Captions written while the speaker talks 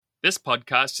This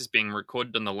podcast is being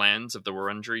recorded on the lands of the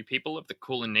Wurundjeri people of the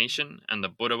Kulin Nation and the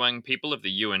Budawang people of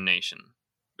the Yuin Nation.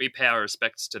 We pay our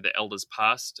respects to the elders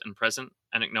past and present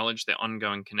and acknowledge their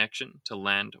ongoing connection to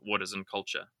land, waters, and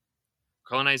culture.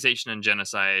 Colonization and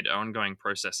genocide are ongoing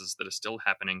processes that are still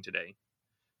happening today.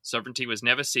 Sovereignty was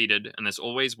never ceded, and this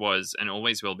always was and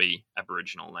always will be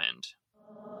Aboriginal land.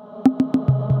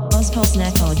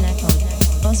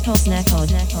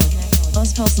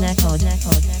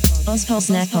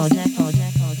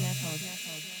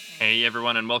 Hey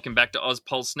everyone, and welcome back to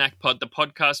Ozpol Snack Pod, the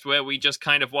podcast where we just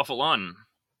kind of waffle on.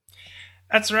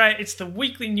 That's right, it's the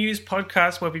weekly news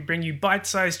podcast where we bring you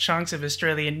bite-sized chunks of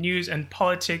Australian news and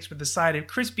politics with a side of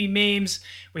crispy memes.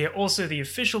 We are also the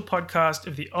official podcast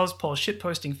of the Ozpol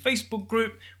Shitposting Facebook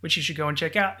group, which you should go and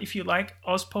check out if you like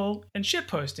Ozpol and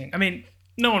shitposting. I mean,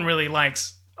 no one really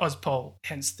likes Ozpol,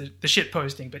 hence the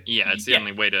shitposting, but yeah, it's the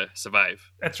only way to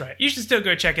survive. That's right. You should still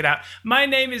go check it out. My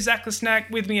name is Zach the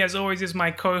Snack. With me, as always, is my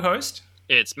co-host.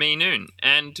 It's me, Noon,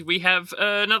 and we have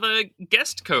another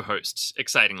guest co-host,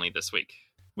 excitingly, this week.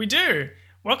 We do.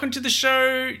 Welcome to the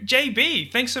show,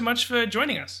 JB. Thanks so much for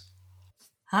joining us.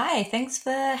 Hi, thanks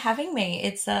for having me.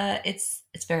 It's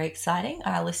very exciting.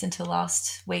 I listened to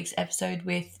last week's episode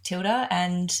with Tilda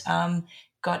and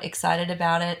got excited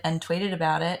about it and tweeted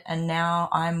about it, and now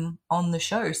I'm on the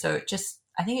show. So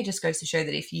I think it just goes to show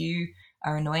that if you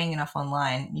are annoying enough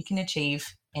online, you can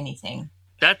achieve anything.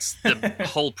 That's the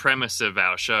whole premise of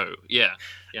our show. Yeah.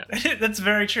 That's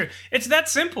very true. It's that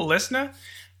simple, listener.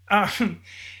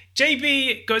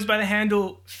 JB goes by the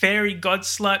handle Fairy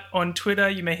Godslut on Twitter.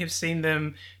 You may have seen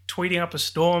them tweeting up a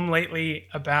storm lately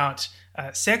about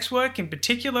sex work in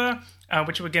particular,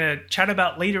 which we're going to chat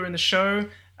about later in the show.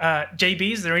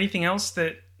 JB, is there anything else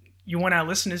that you want our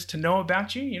listeners to know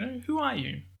about you? You know, who are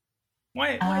you?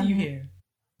 Why are you here?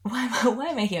 Why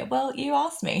am I here? Well, you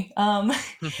asked me. It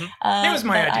was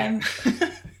my idea.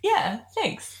 Yeah,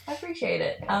 thanks. I appreciate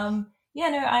it. I'm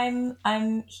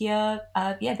here,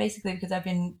 basically because I've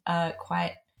been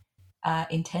quite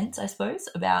intense, I suppose,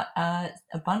 about a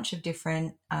bunch of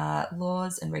different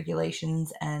laws and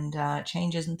regulations and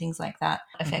changes and things like that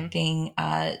affecting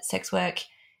sex work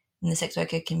in the sex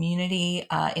worker community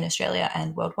in Australia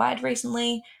and worldwide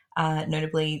recently,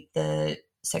 notably the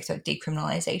sex work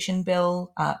decriminalisation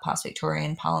bill passed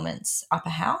Victorian Parliament's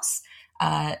upper house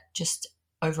just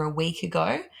over a week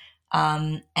ago.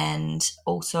 And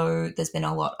also there's been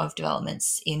a lot of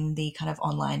developments in the kind of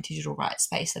online digital rights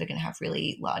space that are going to have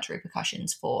really large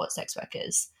repercussions for sex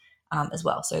workers as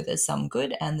well. So there's some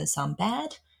good and there's some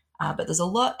bad, but there's a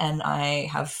lot, and I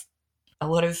have a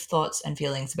lot of thoughts and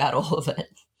feelings about all of it.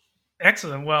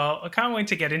 Excellent. Well, I can't wait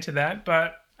to get into that,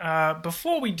 but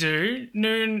before we do,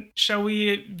 Noon, shall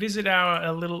we visit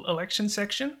our little election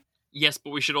section? Yes,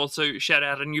 but we should also shout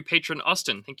out a new patron,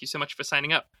 Austin. Thank you so much for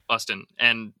signing up, Austin.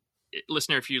 And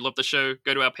listener, if you love the show,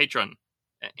 go to our Patreon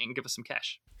and give us some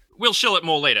cash. We'll shill it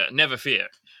more later, never fear.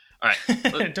 All right,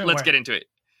 let's get into it.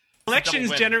 Elections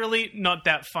generally not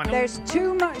that funny. There's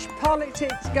too much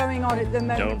politics going on at the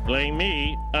moment. Don't blame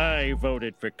me. I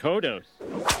voted for Kodos.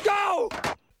 Go!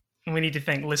 And we need to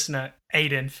thank listener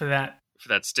Aiden for that. For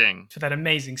that sting. For that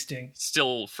amazing sting.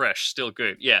 Still fresh, still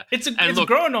good, yeah. It's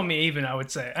growing on me even, I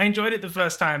would say. I enjoyed it the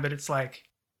first time, but it's like,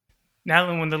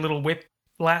 now when the little whip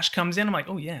lash comes in, I'm like,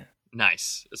 oh yeah.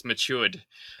 Nice. It's matured.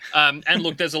 And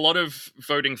look, there's a lot of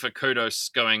voting for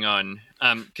Kodos going on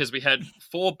because we had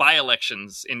 4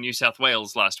 by-elections in New South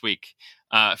Wales last week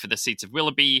for the seats of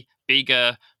Willoughby,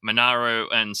 Bega, Monaro,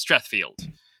 and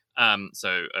Strathfield.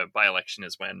 So a by-election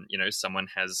is when, someone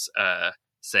has,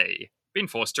 say, been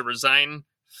forced to resign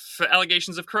for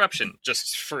allegations of corruption,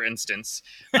 just for instance,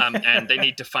 and they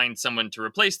need to find someone to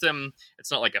replace them.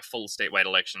 It's not like a full statewide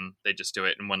election. They just do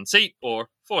it in 1 seat or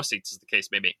 4 seats, as the case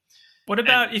may be. What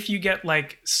about if you get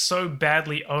so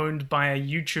badly owned by a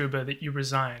YouTuber that you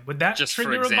resign? Would that just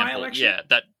trigger for example, a by-election?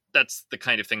 Yeah, that's the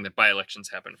kind of thing that by-elections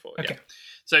happen for. Okay. Yeah.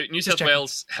 So New South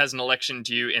Wales has an election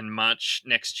due in March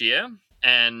next year,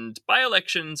 and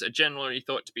by-elections are generally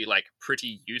thought to be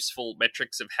pretty useful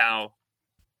metrics of how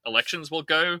elections will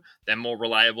go. They're more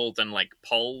reliable than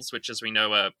polls, which, as we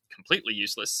know, are completely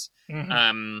useless.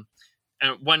 And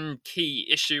one key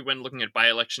issue when looking at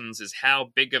by-elections is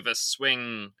how big of a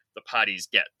swing the parties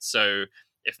get. So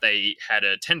if they had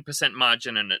a 10%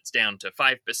 margin and it's down to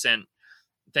 5%,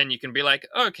 then you can be like,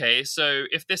 okay, so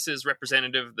if this is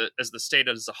representative as the state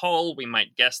as a whole, we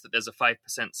might guess that there's a 5%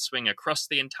 swing across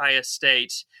the entire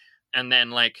state. And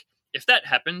then if that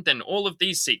happened, then all of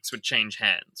these seats would change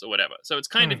hands or whatever. So it's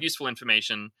kind of useful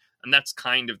information, and that's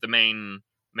kind of the main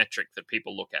metric that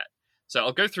people look at. So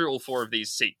I'll go through all 4 of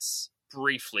these seats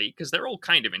briefly, because they're all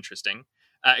kind of interesting.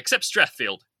 except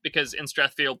Strathfield, because in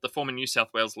Strathfield, the former New South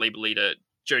Wales Labor leader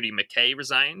Jodie McKay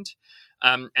resigned.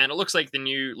 And it looks like the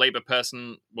new Labor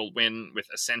person will win with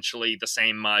essentially the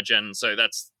same margin. So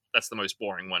that's the most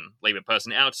boring one. Labor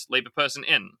person out, Labor person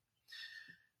in.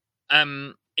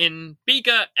 In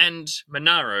Bega and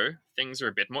Monaro, things are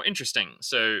a bit more interesting.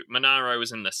 So Monaro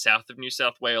is in the south of New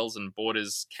South Wales and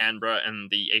borders Canberra and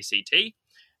the ACT.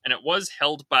 And it was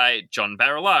held by John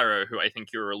Barilaro, who I think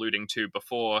you were alluding to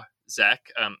before, Zach.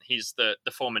 He's the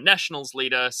former Nationals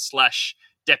leader /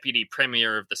 Deputy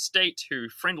Premier of the state, who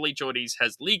Friendly Geordies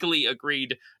has legally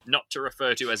agreed not to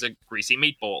refer to as a greasy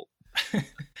meatball.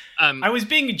 I was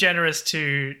being generous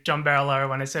to John Barilaro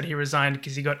when I said he resigned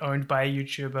because he got owned by a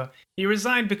YouTuber. He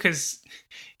resigned because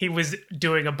he was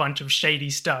doing a bunch of shady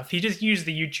stuff. He just used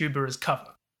the YouTuber as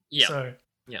cover. Yeah. So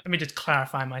let me just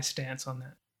clarify my stance on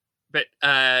that. But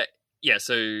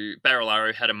so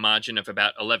Barilaro had a margin of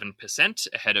about 11%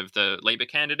 ahead of the Labor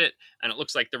candidate, and it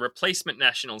looks like the replacement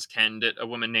Nationals candidate, a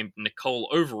woman named Nicole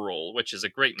Overall, which is a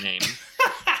great name.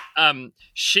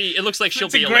 It looks like she'll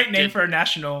be elected. It's a great name for a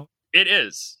national. It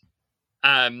is.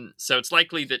 So it's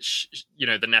likely that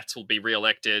the Nats will be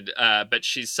re-elected, but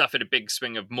she's suffered a big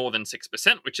swing of more than 6%,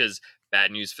 which is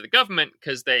bad news for the government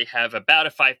because they have about a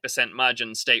 5%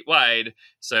 margin statewide.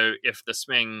 So if the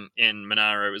swing in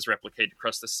Monaro is replicated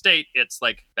across the state, it's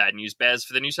like bad news bears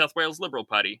for the New South Wales Liberal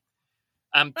Party.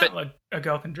 But a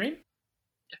girl can dream.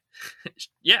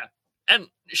 Yeah, and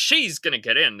she's going to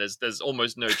get in. There's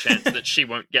almost no chance that she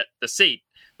won't get the seat,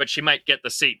 but she might get the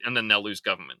seat and then they'll lose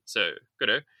government. So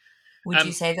good. Would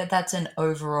you say that that's an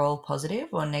overall positive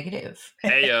or negative?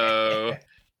 Heyo.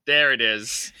 There it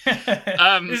is.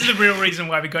 This is the real reason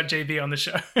why we got JB on the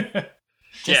show.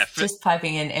 just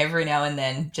piping in every now and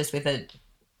then, just with a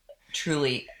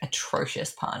truly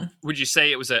atrocious pun. Would you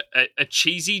say it was a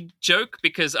cheesy joke?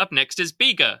 Because up next is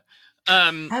Bega.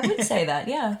 I would say that,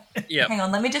 yeah. Yeah. Hang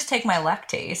on, let me just take my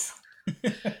lactase.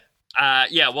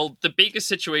 Well, the biggest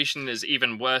situation is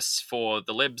even worse for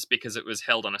the Libs because it was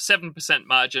held on a 7%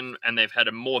 margin and they've had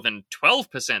a more than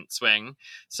 12% swing.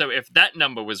 So if that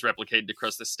number was replicated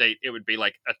across the state, it would be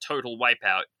like a total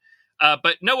wipeout.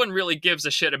 But no one really gives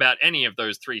a shit about any of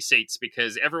those three seats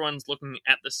because everyone's looking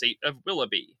at the seat of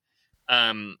Willoughby.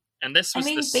 And this was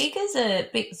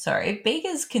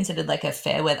Bega's considered like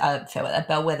a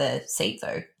bellwether seat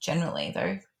though, generally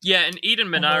though. Yeah, and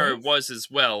Eden Monaro was as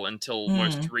well until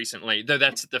most recently, though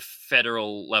that's at the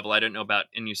federal level. I don't know about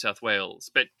in New South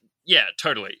Wales, but yeah,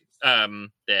 totally.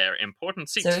 They're important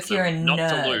seats. So if you're a not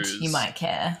nerd, to lose. you might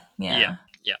care. Yeah.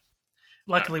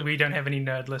 Luckily, we don't have any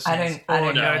nerd listeners I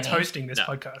don't know nerds any. hosting this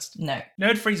podcast. No.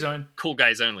 Nerd-free zone. Cool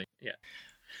guys only,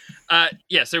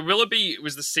 yeah. So Willoughby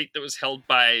was the seat that was held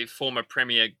by former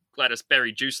Premier Gladys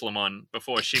Berejiklian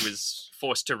before she was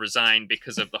forced to resign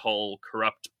because of the whole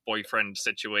corrupt boyfriend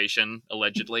situation,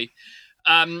 allegedly.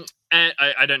 And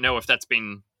I don't know if that's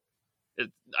been...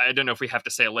 I don't know if we have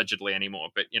to say allegedly anymore,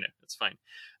 but, it's fine.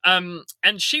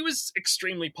 And she was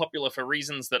extremely popular for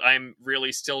reasons that I'm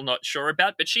really still not sure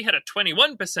about, but she had a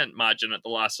 21% margin at the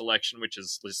last election, which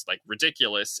is just,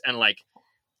 ridiculous. And,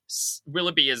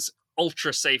 Willoughby is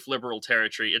ultra-safe Liberal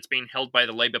territory. It's been held by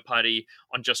the Labor Party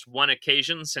on just one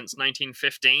occasion since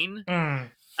 1915.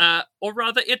 Or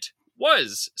rather, it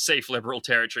was safe Liberal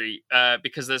territory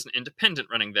because there's an independent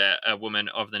running there, a woman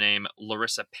of the name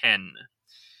Larissa Penn.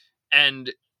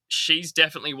 And she's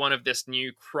definitely one of this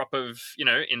new crop of,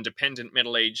 independent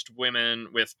middle-aged women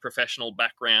with professional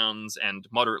backgrounds and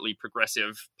moderately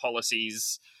progressive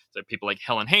policies. So people like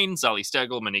Helen Haynes, Zali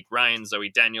Steggall, Monique Ryan, Zoe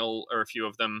Daniel are a few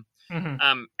of them.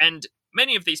 Mm-hmm. And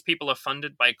many of these people are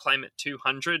funded by Climate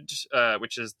 200,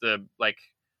 which is the,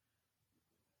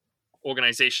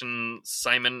 organization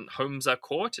Simon Holmes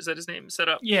Court, is that his name, set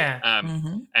up? Yeah.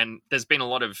 And there's been a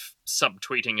lot of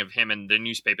subtweeting of him in the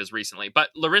newspapers recently. But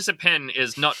Larissa Penn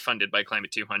is not funded by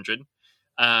Climate 200.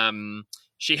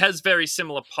 She has very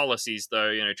similar policies,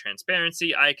 though,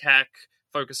 transparency, ICAC,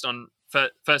 focused on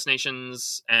First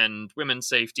Nations and women's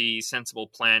safety,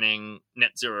 sensible planning,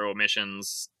 net zero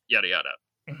emissions, yada, yada.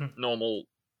 Mm-hmm. Normal,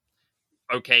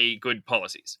 okay, good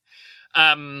policies.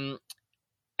 And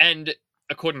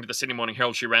according to the Sydney Morning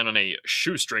Herald, she ran on a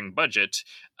shoestring budget,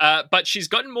 but she's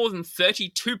gotten more than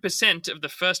 32% of the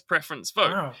first preference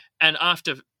vote. Wow. And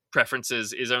after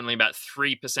preferences is only about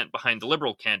 3% behind the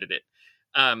Liberal candidate,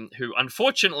 who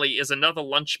unfortunately is another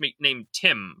lunch meat named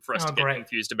Tim for us to get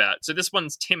confused about. So this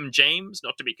one's Tim James,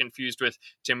 not to be confused with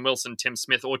Tim Wilson, Tim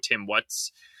Smith, or Tim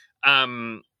Watts.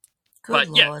 Good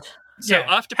Lord. Yeah. So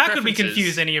after how could we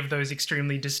confuse any of those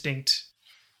extremely distinct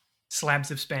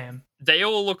slabs of spam? They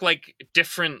all look like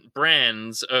different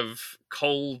brands of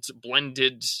cold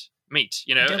blended meat,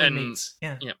 you know, Deli and meats.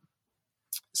 Yeah.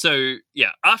 so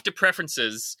yeah, after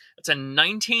preferences, it's a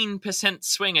 19%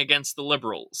 swing against the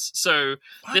Liberals. So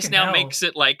this Fucking now hell. makes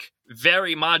it like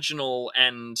very marginal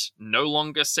and no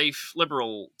longer safe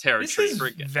Liberal territory. This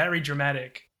is very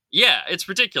dramatic. Yeah, it's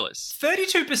ridiculous.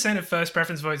 32% of first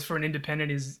preference votes for an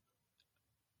independent is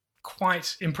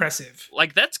quite impressive.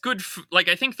 Like that's good. Like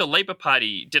I think the Labour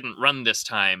Party didn't run this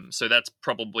time, so that's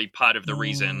probably part of the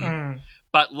reason. Mm.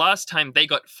 But last time they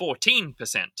got 14%.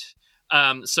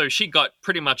 So she got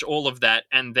pretty much all of that,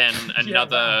 and then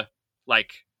another wow.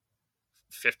 like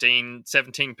 15,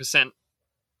 17%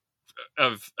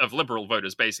 of Liberal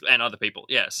voters, basically, and other people.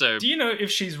 Yeah. So Do you know if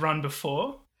she's run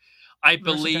before? I Marissa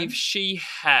believe Penn? she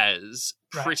has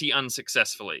pretty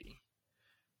unsuccessfully.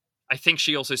 I think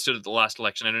she also stood at the last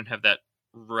election. I don't have that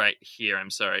right here.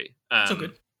 I'm sorry. It's all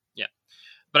good. Yeah.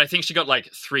 But I think she got like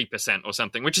 3% or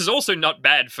something, which is also not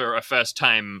bad for a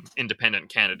first-time independent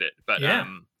candidate. But Yeah.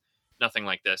 Nothing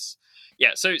like this.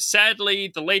 Yeah, so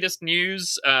sadly, the latest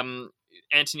news,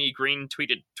 Anthony Green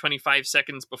tweeted 25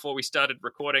 seconds before we started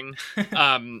recording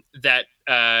that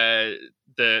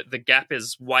the gap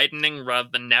is widening rather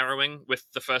than narrowing with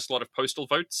the first lot of postal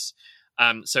votes.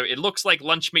 So it looks like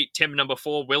Lunchmeat Tim number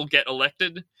 4 will get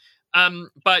elected.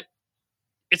 But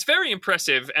it's very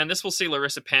impressive, and this will see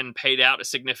Larissa Penn paid out a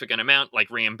significant amount,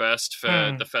 like reimbursed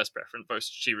for the first preference votes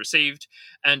she received.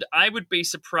 And I would be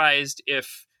surprised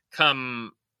if,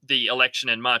 come the election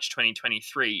in March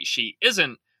 2023, she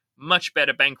isn't much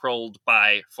better bankrolled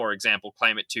by, for example,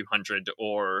 Climate 200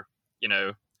 or, you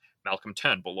know, Malcolm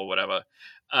Turnbull or whatever.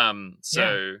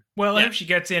 Well, I hope she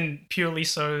gets in purely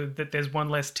so that there's one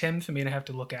less Tim for me to have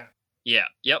to look at. Yeah,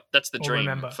 yep, that's the Or dream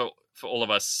remember. for all of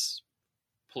us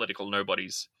political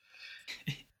nobodies.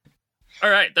 All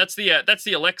right, that's the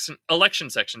election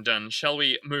section done. Shall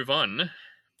we move on?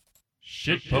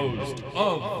 Shitpost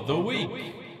of the week.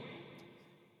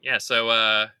 Yeah,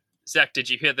 so Zach, did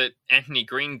you hear that Anthony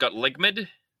Green got ligma'd?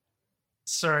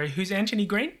 Sorry, who's Anthony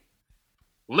Green?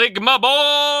 Ligma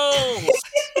balls!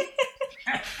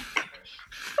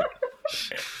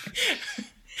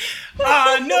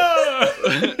 Oh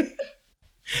no!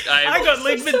 I got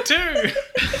ligma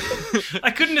too.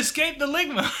 I couldn't escape the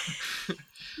ligma.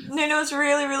 No, it's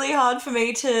really, really hard for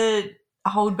me to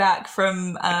hold back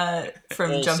from Also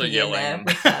jumping yelling. in there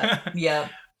with that. Yeah.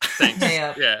 Thanks.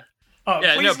 Yeah. Yeah. Oh,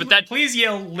 Yeah, please, no, but that- please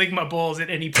yell ligma balls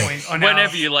at any point on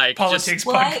Whenever our you like, politics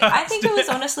Well, podcast. I think it was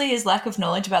honestly his lack of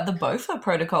knowledge about the BOFA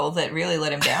protocol that really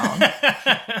let him down.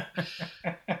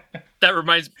 That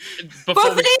reminds before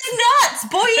BOFA is nuts,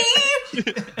 boy!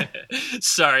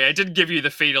 Sorry, I didn't give you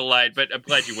the fetal light, but I'm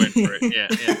glad you went for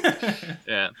it.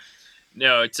 Yeah.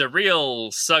 No, it's a real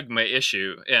SUGMA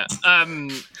issue. Yeah.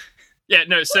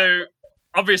 So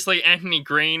obviously Anthony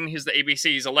Green, he's the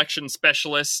ABC's election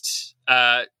specialist.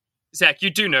 Zach, you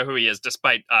do know who he is,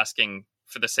 despite asking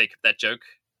for the sake of that joke.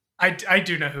 I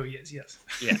do know who he is, yes.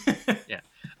 Yeah.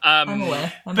 I'm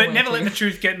aware. But never let the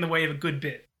truth get in the way of a good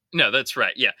bit. No, that's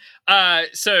right. Yeah.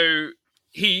 So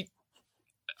he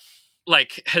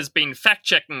has been fact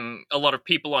checking a lot of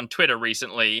people on Twitter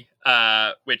recently,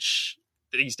 which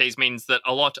these days means that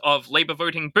a lot of Labour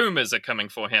voting boomers are coming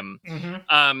for him.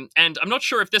 Mm-hmm. And I'm not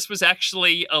sure if this was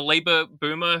actually a Labour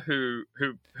boomer who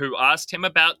asked him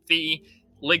about the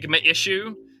ligma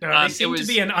issue. No, they seem to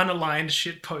be an unaligned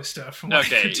shit poster from what I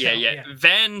Okay, could tell. yeah.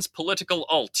 Van's political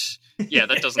alt. Yeah,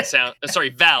 that doesn't sound... sorry,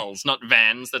 Val's, not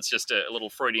Vans. That's just a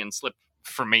little Freudian slip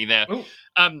from me there. Ooh.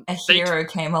 A hero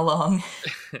came along.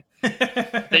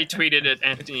 They tweeted at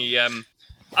Anthony...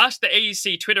 asked the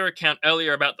AEC Twitter account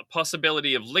earlier about the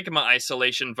possibility of ligma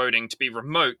isolation voting to be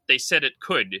remote. They said it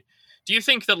could. Do you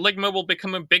think that ligma will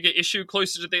become a bigger issue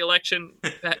closer to the election,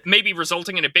 maybe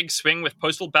resulting in a big swing with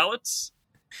postal ballots?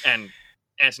 And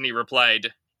Anthony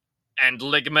replied, and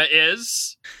ligma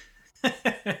is?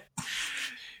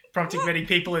 Prompting many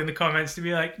people in the comments to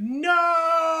be like,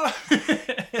 no!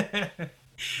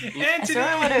 I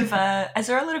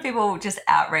saw a lot of people just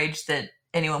outraged that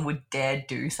anyone would dare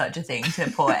do such a thing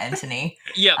to poor Anthony.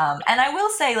 Yeah. And I will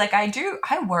say,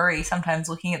 I worry sometimes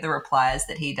looking at the replies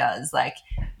that he does.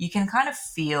 You can kind of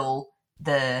feel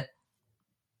the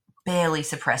barely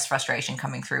suppressed frustration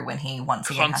coming through when he once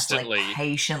again Constantly. has to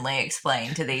patiently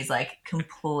explain to these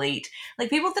complete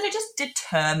people that are just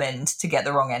determined to get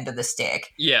the wrong end of the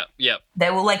stick. Yeah. They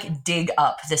will dig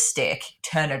up the stick,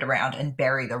 turn it around, and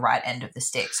bury the right end of the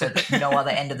stick so that no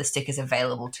other end of the stick is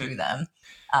available to them.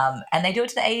 And they do it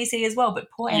to the AEC as well.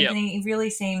 But poor Anthony, he really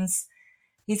seems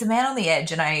he's a man on the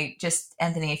edge. And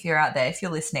Anthony, if you're out there, if you're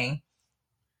listening,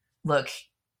 look,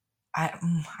 I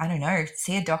don't know,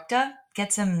 see a doctor,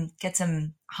 get some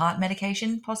heart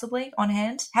medication possibly on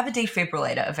hand. Have a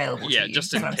defibrillator available to you. Yeah,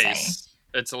 just in case.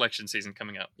 It's election season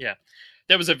coming up. Yeah.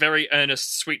 There was a very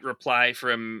earnest, sweet reply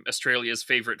from Australia's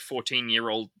favourite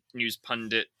 14-year-old news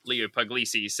pundit, Leo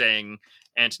Puglisi, saying,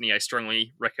 Anthony, I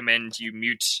strongly recommend you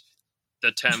mute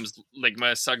the terms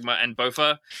ligma, sugma, and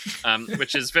bofa,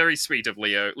 which is very sweet of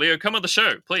Leo. Leo, come on the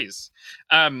show, please.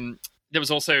 There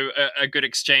was also a good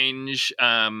exchange.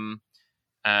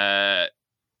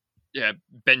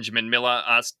 Benjamin Miller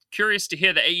asked, curious to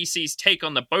hear the AEC's take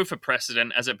on the bofa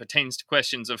precedent as it pertains to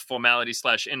questions of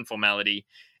formality/informality.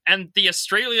 And the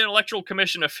Australian Electoral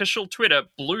Commission official Twitter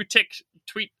blue tick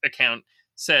tweet account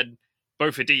said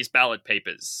bofa D's ballot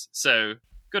papers. So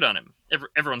good on him.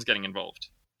 Everyone's getting involved.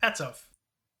 Hats off.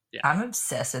 Yeah. I'm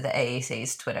obsessed with the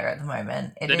AEC's Twitter at the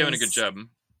moment. They're doing a good job.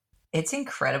 It's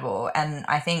incredible. And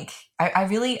I think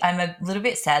I'm a little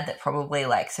bit sad that probably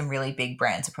like some really big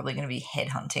brands are probably going to be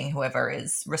headhunting whoever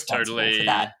is responsible for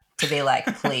that to be like,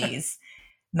 please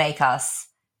make us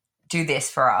do this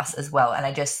for us as well. And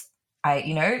they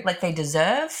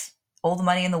deserve all the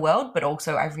money in the world, but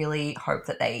also I really hope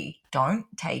that they don't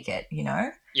take it,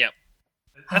 Yep.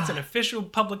 That's an official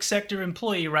public sector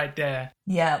employee right there.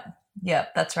 Yep,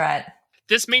 that's right.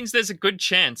 This means there's a good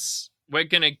chance we're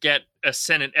going to get a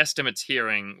Senate estimates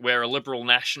hearing where a Liberal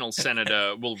national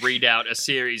senator will read out a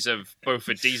series of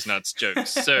bofa D's nuts jokes.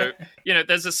 So,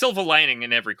 there's a silver lining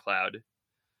in every cloud.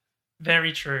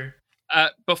 Very true.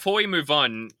 Before we move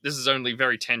on, this is only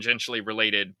very tangentially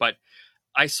related, but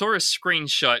I saw a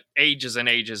screenshot ages and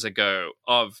ages ago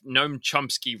of Noam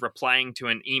Chomsky replying to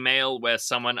an email where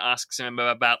someone asks him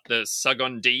about the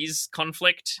Sugg-on-D's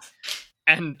conflict,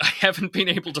 and I haven't been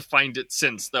able to find it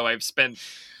since, though I've spent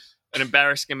an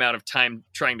embarrassing amount of time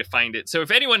trying to find it. So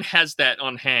if anyone has that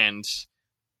on hand,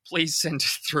 please send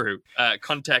it through.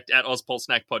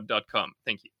 contact@ozpolsnackpod.com.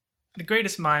 Thank you. The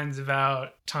greatest minds of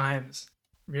our times,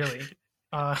 really,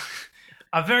 are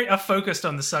focused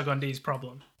on the Sugg-on-D's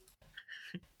problem.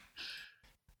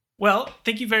 Well,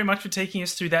 thank you very much for taking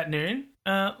us through that, Noon.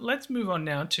 Let's move on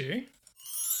now to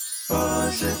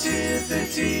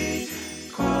Positivity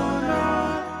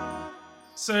Corner.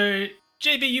 So,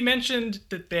 JB, you mentioned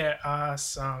that there are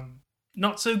some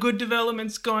not so good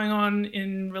developments going on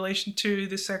in relation to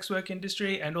the sex work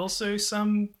industry, and also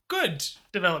some good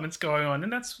developments going on.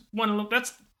 And that's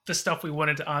the stuff we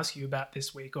wanted to ask you about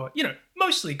this week, or,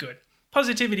 mostly good.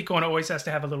 Positivity Corner always has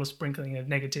to have a little sprinkling of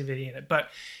negativity in it, but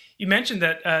you mentioned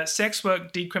that sex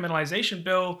work decriminalisation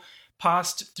bill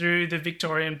passed through the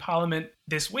Victorian Parliament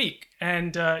this week.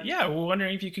 And we're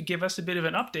wondering if you could give us a bit of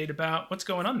an update about what's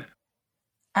going on there.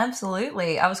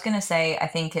 Absolutely. I was going to say, I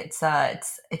think it's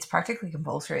practically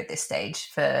compulsory at this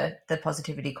stage for the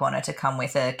Positivity Corner to come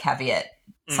with a caveat,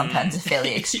 sometimes a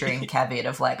fairly extreme caveat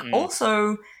of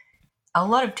also a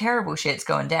lot of terrible shit's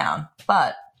going down.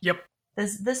 But yep,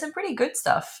 there's some pretty good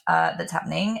stuff that's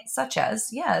happening, such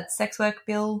as, sex work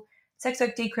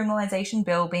decriminalisation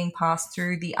bill being passed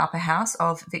through the upper house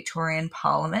of Victorian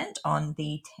Parliament on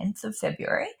the 10th of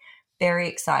February. Very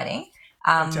exciting.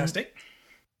 Fantastic.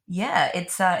 Yeah,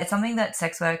 it's something that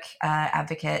sex work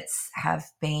advocates have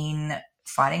been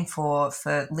fighting for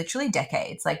literally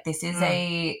decades. Like this is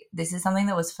something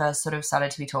that was first sort of started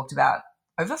to be talked about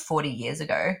over 40 years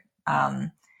ago.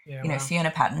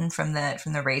 Fiona Patten from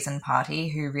the Reason Party,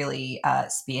 who really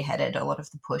spearheaded a lot of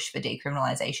the push for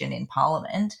decriminalisation in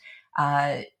Parliament,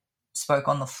 spoke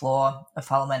on the floor of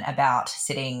Parliament about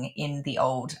sitting in the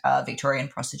old Victorian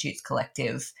Prostitutes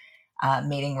Collective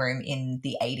meeting room in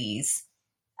the 80s,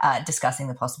 discussing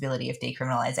the possibility of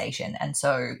decriminalisation. And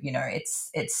so,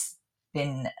 it's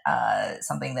been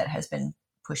something that has been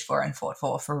pushed for and fought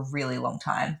for a really long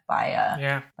time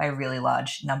by a really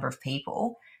large number of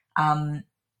people.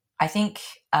 I think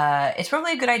it's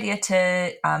probably a good idea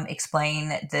to explain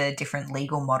the different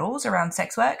legal models around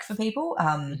sex work for people,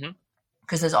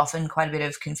 because there's often quite a bit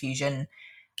of confusion.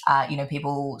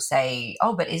 People say,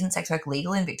 oh, but isn't sex work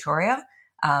legal in Victoria?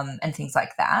 And things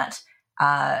like that.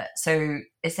 So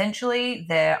essentially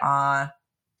there are,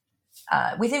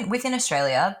 within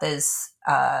Australia, there's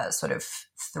sort of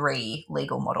three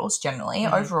legal models generally.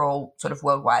 Overall, sort of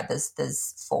worldwide,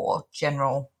 there's four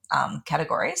general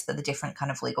categories that are the different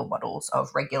kind of legal models of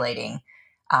regulating,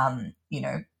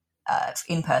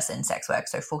 in-person sex work.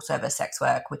 So full service sex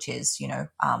work, which is,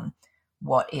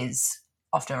 what is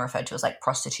often referred to as like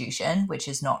prostitution, which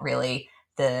is not really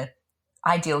the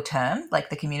ideal term. Like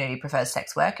the community prefers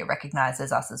sex work. It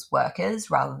recognizes us as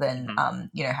workers rather than,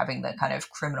 having the kind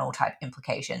of criminal type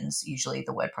implications. Usually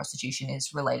the word prostitution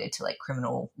is related to like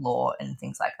criminal law and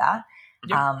things like that.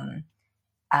 Yep.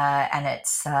 And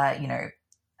it's,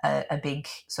 a big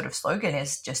sort of slogan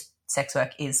is just sex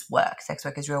work is work. Sex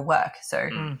work is real work.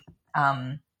 So,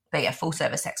 but yeah, full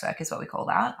service sex work is what we call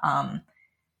that.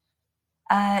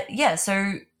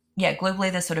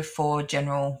 Globally there's sort of 4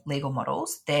 general legal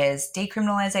models. There's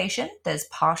decriminalization, there's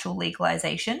partial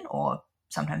legalization, or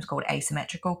sometimes called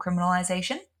asymmetrical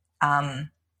criminalization.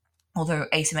 Although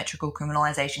asymmetrical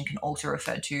criminalization can also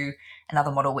refer to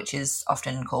another model, which is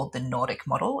often called the Nordic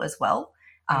model as well,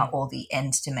 or the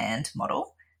end-demand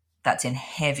model. That's in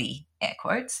heavy air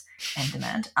quotes,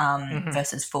 end-demand,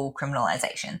 versus full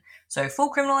criminalization. So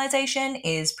full criminalization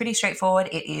is pretty straightforward.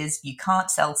 It is you can't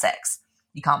sell sex.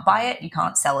 You can't buy it, you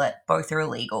can't sell it. Both are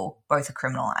illegal. Both are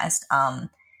criminalized.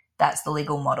 That's the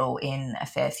legal model in a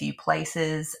fair few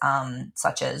places,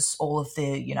 such as all of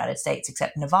the United States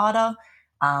except Nevada.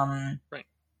 Right.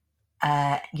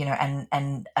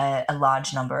 And a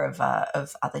large number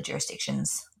of other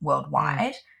jurisdictions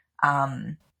worldwide.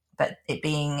 But it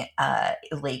being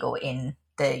illegal in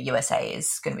the USA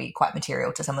is going to be quite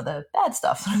material to some of the bad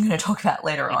stuff that I'm going to talk about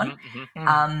later on.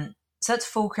 So it's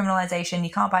full criminalization. You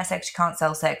can't buy sex, you can't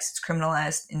sell sex. It's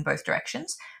criminalized in both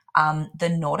directions. The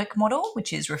Nordic model,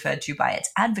 which is referred to by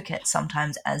its advocates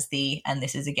sometimes as and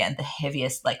this is again the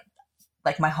heaviest, like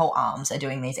my whole arms are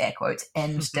doing these air quotes,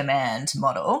 end-demand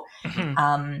model.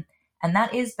 And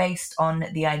that is based on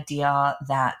the idea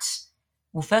that,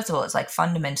 well, first of all, it's like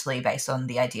fundamentally based on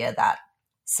the idea that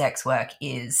sex work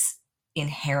is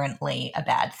inherently a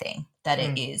bad thing, that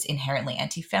it is inherently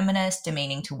anti-feminist,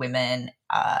 demeaning to women,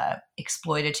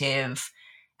 exploitative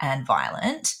and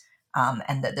violent,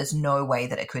 and that there's no way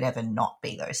that it could ever not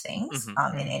be those things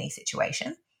in any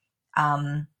situation.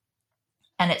 And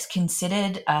it's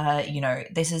considered,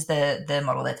 this is the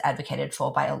model that's advocated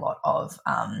for by a lot of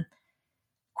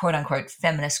quote-unquote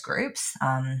feminist groups,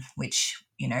 which,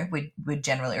 we'd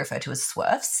generally refer to as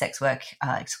SWERFs, sex work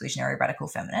exclusionary radical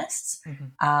feminists.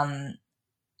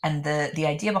 And the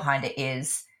idea behind it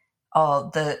is,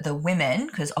 the women,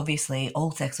 because obviously all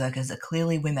sex workers are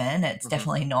clearly women. It's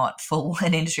definitely not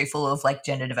an industry full of like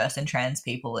gender diverse and trans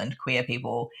people and queer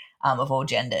people of all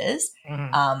genders.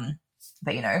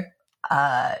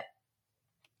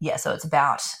 So it's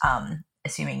about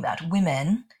assuming that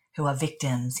women who are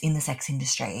victims in the sex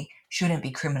industry shouldn't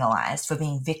be criminalized for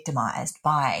being victimized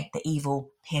by the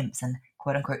evil pimps and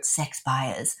quote-unquote sex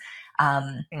buyers.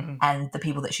 And the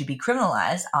people that should be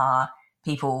criminalized are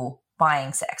people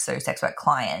buying sex, so sex work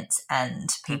clients, and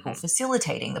people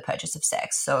facilitating the purchase of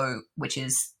sex, so which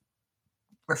is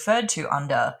referred to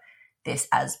under this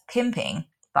as pimping,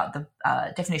 but the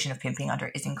definition of pimping under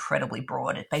it is incredibly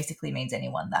broad. It basically means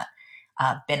anyone that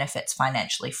benefits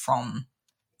financially from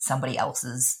somebody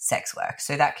else's sex work.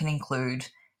 So that can include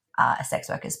a sex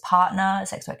worker's partner, a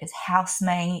sex worker's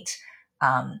housemate,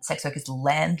 sex worker's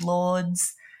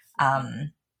landlords,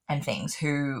 and things,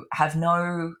 who have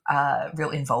no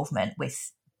real involvement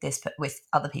with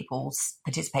other people's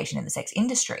participation in the sex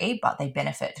industry, but they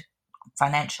benefit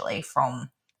financially from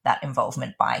that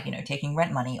involvement by, taking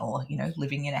rent money or,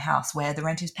 living in a house where the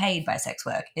rent is paid by sex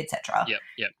work, etc.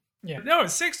 Yep. Yeah, no,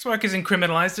 sex work isn't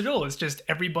criminalized at all. It's just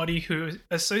everybody who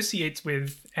associates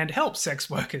with and helps sex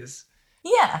workers.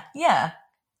 Yeah.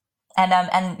 And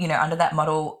under that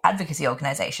model, advocacy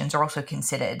organizations are also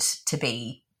considered to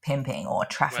be pimping or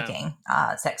trafficking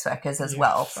sex workers as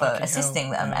well, for assisting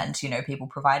them and people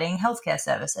providing healthcare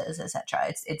services,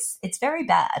 etc. It's very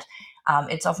bad.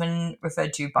 It's often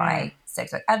referred to by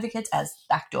sex work advocates as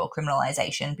backdoor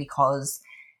criminalization because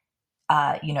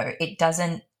it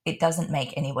doesn't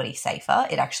make anybody safer.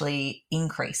 It actually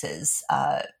increases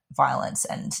violence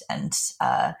and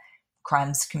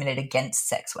crimes committed against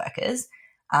sex workers.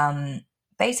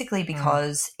 Basically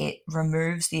because it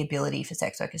removes the ability for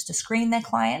sex workers to screen their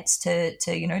clients to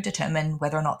determine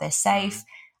whether or not they're safe.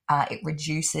 It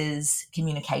reduces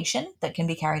communication that can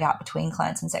be carried out between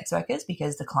clients and sex workers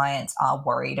because the clients are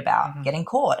worried about getting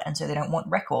caught, and so they don't want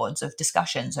records of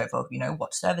discussions over,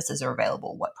 what services are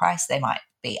available, what price they might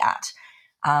be at.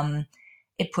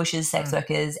 It pushes sex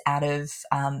workers out of,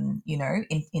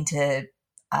 into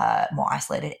more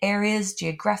isolated areas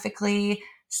geographically,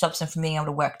 stops them from being able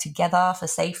to work together for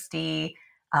safety,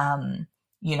 drives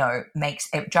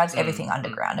everything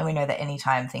underground. And we know that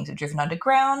anytime things are driven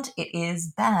underground, it is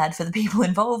bad for the people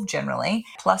involved generally.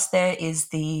 Plus there is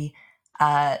the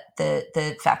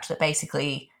fact that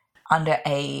basically under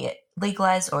a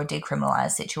legalized or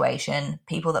decriminalized situation,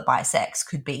 people that buy sex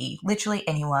could be literally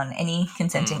anyone, any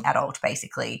consenting adult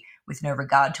basically, with no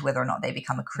regard to whether or not they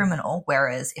become a criminal.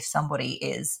 Whereas if somebody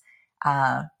is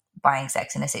buying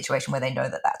sex in a situation where they know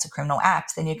that that's a criminal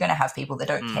act, then you're going to have people that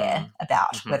don't care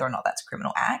about whether or not that's a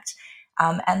criminal act.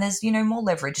 And there's, more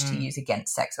leverage to use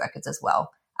against sex workers as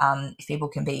well. If people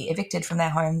can be evicted from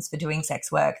their homes for doing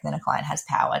sex work, then a client has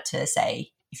power to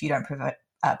say, if you don't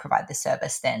provide this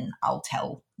service, then I'll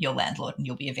tell your landlord and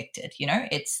you'll be evicted.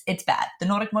 It's bad. The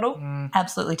Nordic model,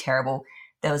 absolutely terrible.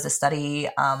 There was a study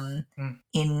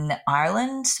in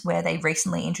Ireland where they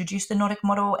recently introduced the Nordic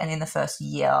model, and in the first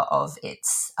year of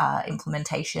its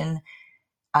implementation,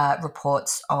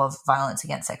 reports of violence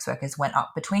against sex workers went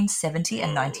up between 70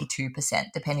 and 92%,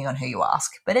 depending on who you ask.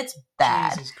 But it's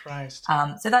bad. Jesus Christ.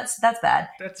 So that's bad.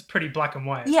 That's pretty black and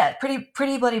white. Yeah,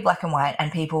 pretty bloody black and white,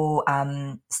 and people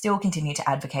still continue to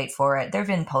advocate for it. There have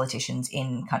been politicians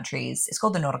in countries. It's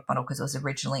called the Nordic model because it was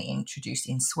originally introduced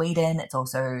in Sweden. It's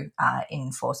also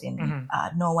in force in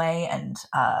Norway and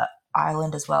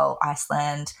Ireland as well,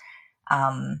 Iceland.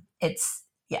 It's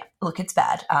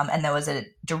bad. And there was a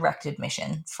direct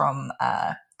admission from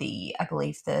I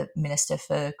believe the Minister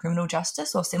for Criminal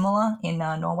Justice or similar in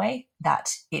Norway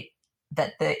that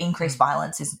the increased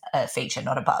violence is a feature,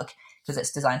 not a bug, because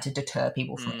it's designed to deter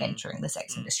people from entering the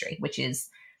sex industry, which is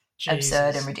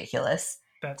absurd and ridiculous.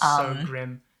 That's so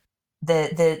grim.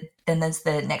 Then there's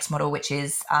the next model, which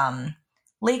is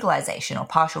legalization or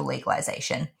partial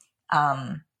legalization.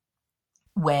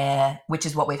 Which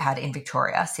is what we've had in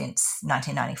Victoria since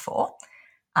 1994.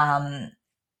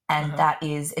 That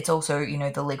is, it's also,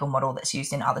 the legal model that's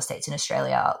used in other states in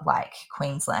Australia, like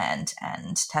Queensland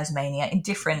and Tasmania, in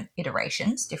different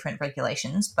iterations, different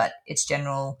regulations, but its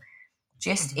general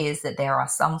gist is that there are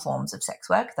some forms of sex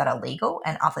work that are legal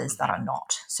and others that are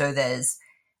not. So there's,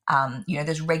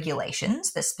 there's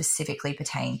regulations that specifically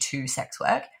pertain to sex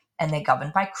work, and they're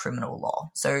governed by criminal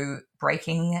law. So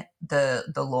breaking the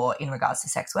law in regards to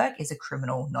sex work is a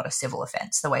criminal, not a civil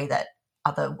offence, the way that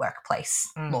other workplace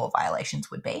law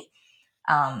violations would be.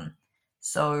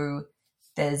 So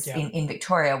there's in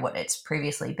Victoria, what it's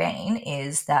previously been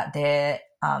is that there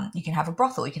you can have a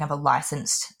brothel, you can have a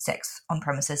licensed sex on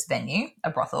premises venue, a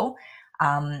brothel,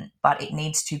 but it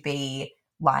needs to be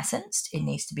licensed, it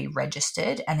needs to be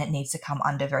registered, and it needs to come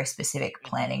under very specific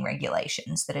planning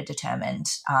regulations that are determined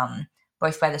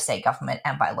both by the state government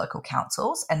and by local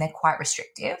councils, and they're quite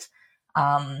restrictive.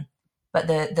 But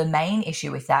the main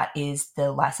issue with that is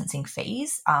the licensing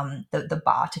fees. The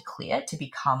bar to clear to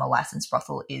become a licensed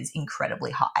brothel is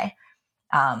incredibly high.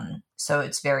 So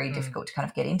it's very difficult to kind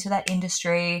of get into that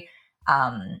industry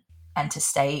and to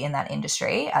stay in that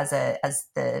industry as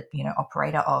the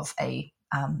operator of a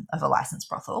licensed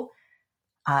brothel.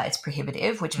 It's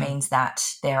prohibitive, which means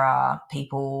that there are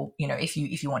people, if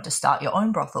you want to start your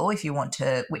own brothel, if you want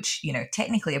to, which,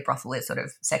 technically a brothel is sort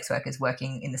of sex workers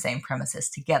working in the same premises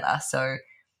together. So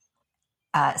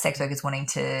sex workers wanting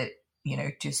to,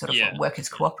 do sort of work as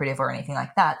cooperative or anything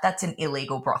like that, that's an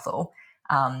illegal brothel.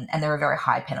 And there are very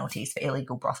high penalties for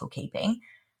illegal brothel keeping.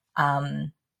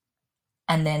 And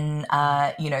then,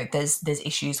 there's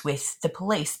issues with the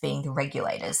police being the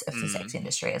regulators of the sex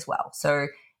industry as well. So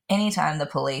anytime the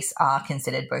police are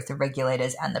considered both the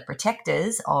regulators and the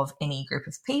protectors of any group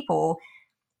of people,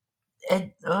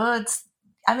 they're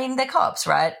cops,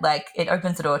 right? Like, it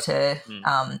opens the door to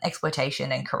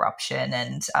exploitation and corruption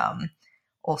and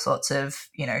all sorts of,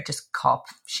 just cop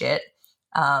shit.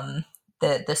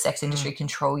 The sex industry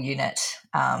control unit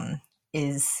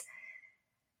is...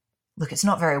 Look, it's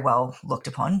not very well looked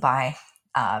upon by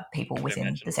people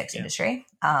within the sex industry.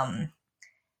 And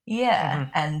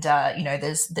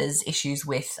there's issues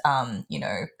with,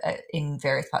 in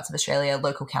various parts of Australia,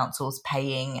 local councils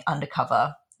paying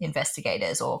undercover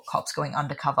investigators or cops going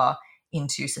undercover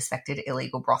into suspected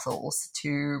illegal brothels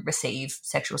to receive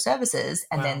sexual services,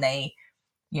 and then they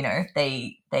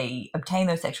obtain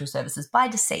those sexual services by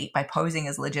deceit, by posing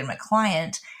as a legitimate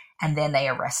client, and then they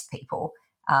arrest people.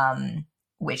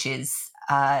 Which is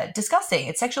disgusting.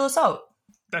 It's sexual assault.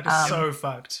 That is so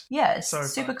fucked. Yeah, it's so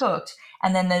super cooked.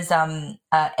 And then there's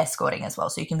escorting as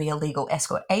well. So you can be a legal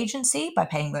escort agency by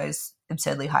paying those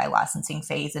absurdly high licensing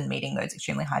fees and meeting those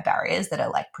extremely high barriers that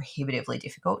are like prohibitively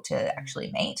difficult to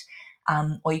actually meet.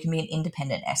 Or you can be an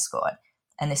independent escort.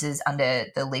 And this is under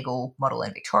the legal model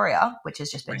in Victoria, which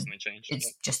has just been changed.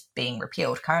 It's just being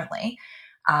repealed currently.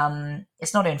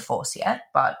 It's not in force yet,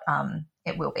 but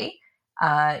it will be.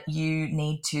 You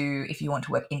need to, if you want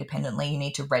to work independently, you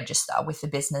need to register with the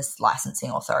Business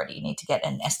Licensing Authority. You need to get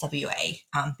an SWA,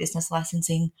 Business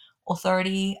Licensing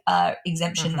Authority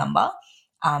exemption number.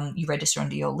 You register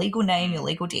under your legal name, your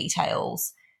legal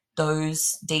details.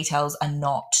 Those details are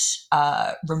not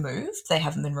removed. They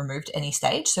haven't been removed at any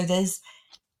stage. So there's,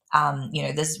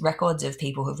 there's records of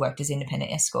people who've worked as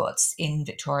independent escorts in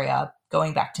Victoria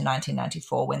going back to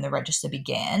 1994 when the register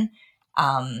began.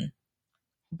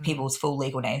 people's full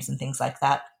legal names and things like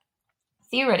that.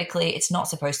 Theoretically, it's not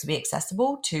supposed to be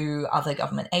accessible to other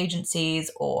government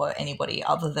agencies or anybody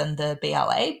other than the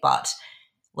BLA. But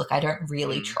look, I don't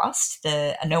really trust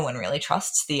no one really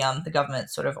trusts the government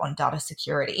sort of on data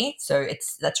security. So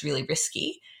that's really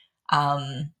risky.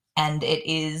 And it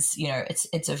is,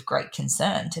 it's of great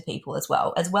concern to people as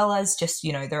well as just,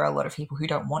 there are a lot of people who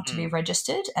don't want to be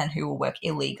registered and who will work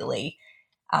illegally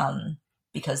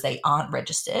because they aren't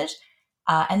registered.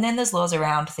 And then there's laws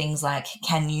around things like,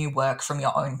 can you work from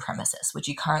your own premises, which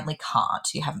you currently can't.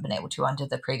 You haven't been able to under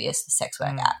the previous Sex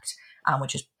Work Act,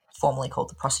 which is formerly called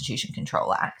the Prostitution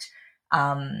Control Act.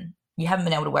 You haven't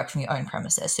been able to work from your own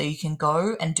premises. So you can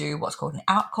go and do what's called an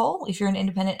out call if you're an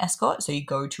independent escort. So you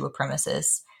go to a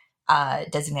premises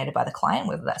designated by the client,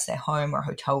 whether that's their home or a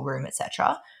hotel room,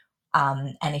 etc.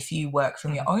 And if you work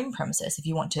from your own premises, if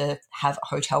you want to have a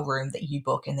hotel room that you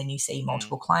book and then you see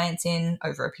multiple clients in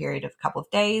over a period of a couple of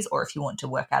days, or if you want to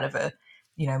work out of a,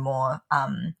 more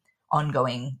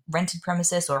ongoing rented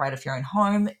premises or out of your own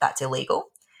home, that's illegal.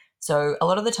 So a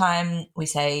lot of the time we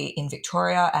say in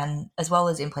Victoria, and as well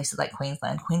as in places like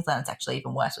Queensland's actually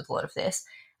even worse with a lot of this,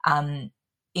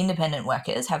 independent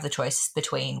workers have the choice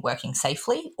between working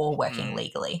safely or working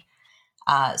legally.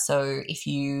 So if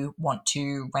you want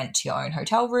to rent your own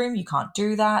hotel room, you can't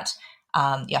do that.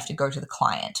 You have to go to the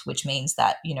client, which means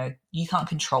that, you can't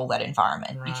control that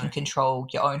environment. Right. You can control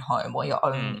your own home or your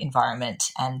own environment,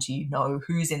 and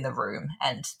who's in the room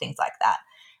and things like that.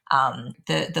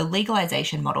 The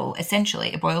legalization model,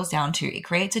 essentially, it boils down to, it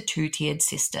creates a two-tiered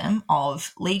system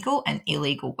of legal and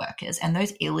illegal workers. And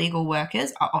those illegal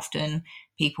workers are often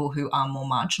people who are more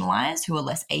marginalized, who are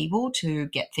less able to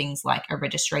get things like a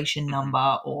registration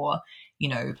number or,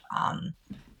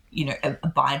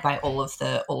 abide by all of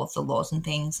the laws and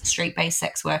things. Street-based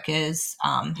sex workers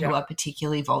who are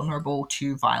particularly vulnerable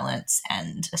to violence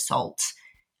and assault,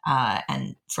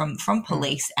 and from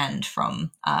police and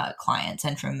from clients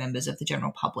and from members of the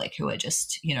general public who are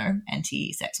just,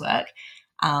 anti-sex work.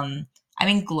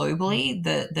 Globally,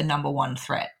 the number one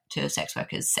threat to sex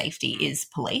workers' safety is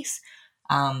police.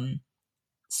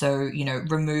 So,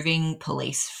 removing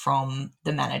police from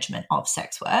the management of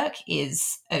sex work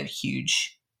is a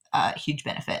huge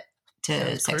benefit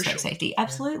to sex work safety.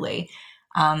 Absolutely.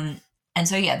 And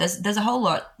so, there's a whole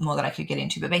lot more that I could get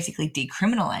into, but basically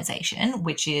decriminalisation,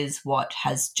 which is what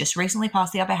has just recently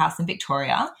passed the Upper House in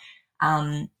Victoria.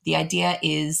 The idea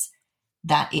is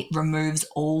that it removes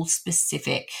all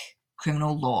specific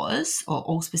criminal laws or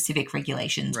all specific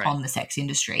regulations on the sex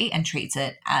industry and treats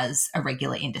it as a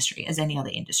regular industry, as any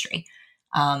other industry.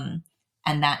 And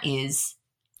that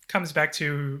comes back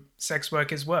to sex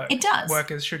workers' work. It does.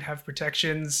 Workers should have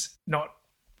protections, not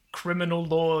criminal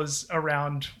laws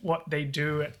around what they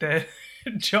do at their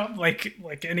job, like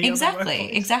any other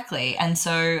workplace. Exactly. And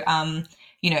so, and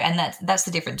that's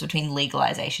the difference between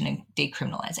legalization and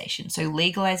decriminalization. So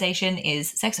legalization is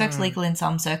sex work's legal in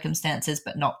some circumstances,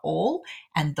 but not all.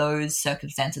 And those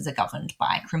circumstances are governed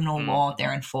by criminal law.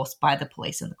 They're enforced by the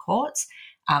police and the courts.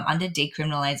 Under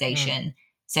decriminalization,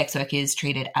 sex work is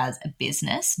treated as a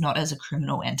business, not as a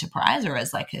criminal enterprise or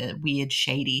as like a weird,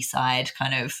 shady side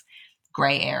kind of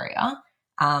grey area.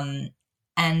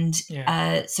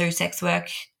 So sex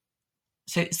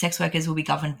workers will be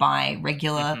governed by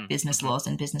regular business laws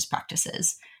and business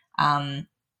practices.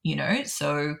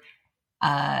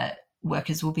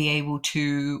 Workers will be able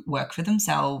to work for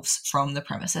themselves from the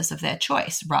premises of their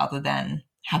choice rather than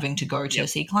having to go to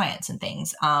see clients and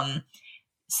things.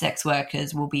 Sex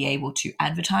workers will be able to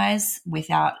advertise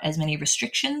without as many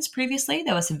restrictions previously.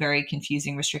 There were some very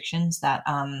confusing restrictions that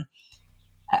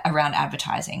around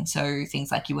advertising. So things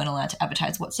like you weren't allowed to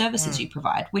advertise what services you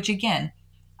provide, which again,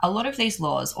 a lot of these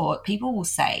laws, or people will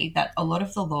say that a lot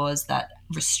of the laws that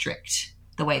restrict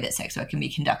the way that sex work can be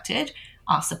conducted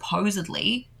are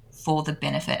supposedly for the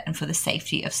benefit and for the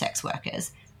safety of sex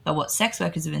workers. But what sex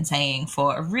workers have been saying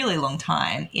for a really long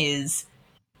time is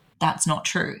that's not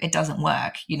true. It doesn't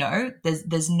work.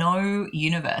 There's no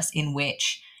universe in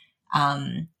which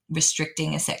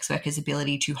restricting a sex worker's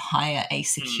ability to hire a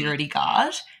security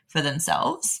guard for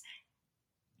themselves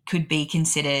could be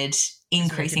considered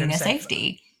increasing their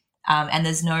safety. And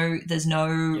there's no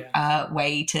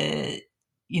way to,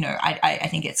 I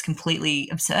think it's completely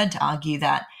absurd to argue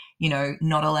that,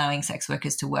 not allowing sex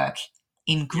workers to work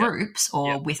in groups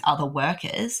or with other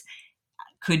workers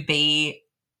could be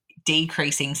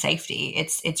decreasing safety.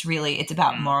 It's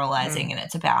about moralizing and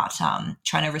it's about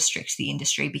trying to restrict the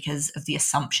industry because of the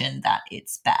assumption that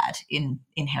it's bad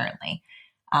inherently.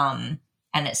 And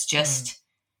it's just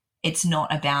it's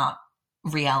not about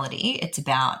reality. It's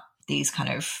about these kind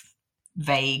of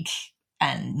vague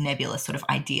and nebulous sort of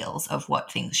ideals of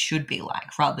what things should be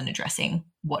like, rather than addressing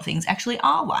what things actually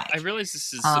are like. I realize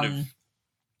this is sort of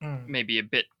maybe a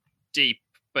bit deep,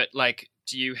 but like,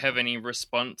 do you have any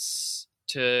response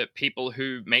to people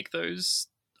who make those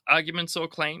arguments or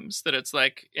claims that it's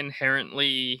like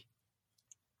inherently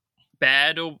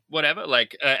bad or whatever?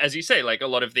 Like, as you say, like a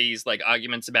lot of these like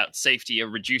arguments about safety are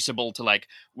reducible to like,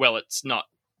 well, it's not,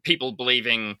 people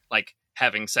believing like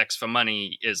having sex for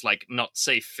money is like not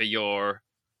safe for your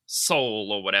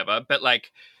soul or whatever. But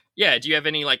like, yeah, do you have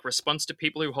any like response to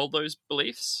people who hold those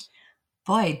beliefs?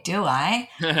 Boy, do I.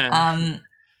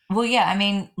 Well, yeah, I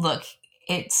mean, look,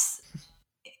 it's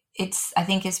I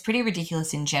think it's pretty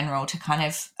ridiculous in general to kind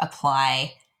of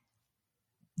apply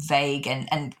vague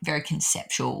and very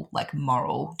conceptual, like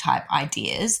moral type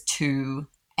ideas to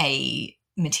a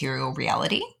material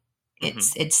reality.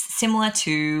 It's similar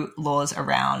to laws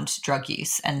around drug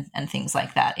use and things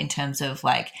like that, in terms of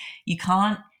like, you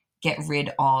can't get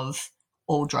rid of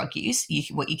all drug use.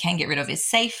 What you can get rid of is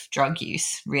safe drug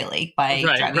use, really, by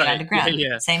driving it underground.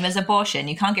 Yeah. Same as abortion.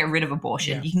 You can't get rid of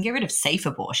abortion. Yeah. You can get rid of safe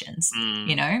abortions,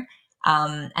 you know?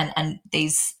 And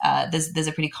these there's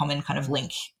a pretty common kind of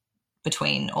link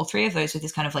between all three of those with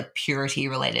this kind of like purity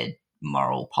related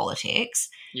moral politics,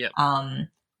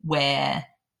 where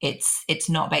it's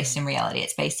not based in reality.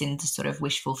 It's based in sort of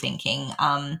wishful thinking.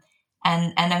 And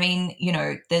I mean, you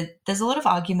know, there's a lot of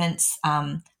arguments.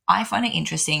 I find it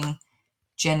interesting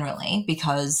generally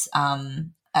because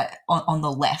on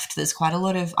the left, there's quite a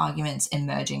lot of arguments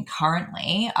emerging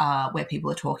currently where people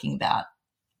are talking about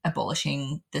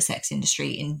abolishing the sex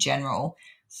industry in general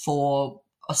for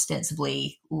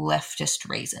ostensibly leftist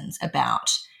reasons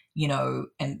about, you know,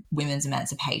 women's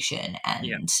emancipation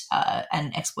and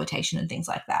exploitation and things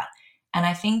like that. And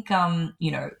I think,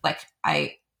 you know, like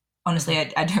I honestly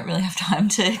don't really have time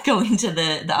to go into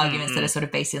the arguments that are sort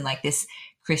of based in like this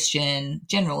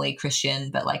generally Christian,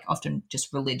 but like often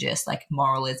just religious, like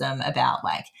moralism about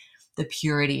like the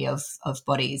purity of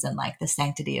bodies and like the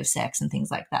sanctity of sex and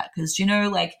things like that. Because, you know,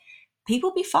 like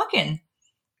people be fucking.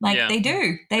 Like they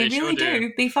do. They really sure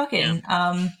do be fucking.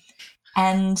 Yeah.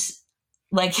 And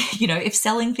like, you know, if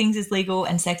selling things is legal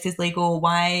and sex is legal,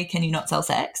 why can you not sell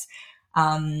sex?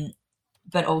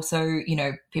 But also, you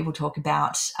know, people talk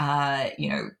about, you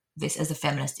know, this as a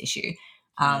feminist issue.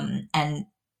 And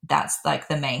that's like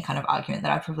the main kind of argument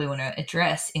that I probably want to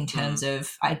address in terms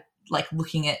of like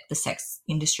looking at the sex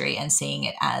industry and seeing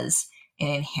it as an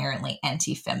inherently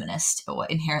anti-feminist or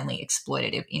inherently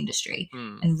exploitative industry.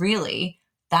 And really,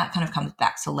 that kind of comes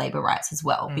back to labor rights as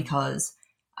well, because,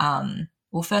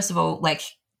 well, first of all, like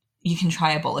you can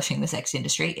try abolishing the sex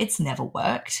industry. It's never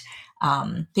worked.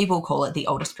 People call it the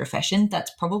oldest profession.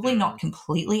 That's probably not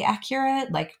completely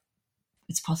accurate. Like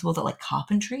it's possible that like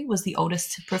carpentry was the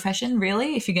oldest profession,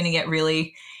 really, if you're going to get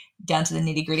really down to the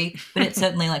nitty gritty, but it's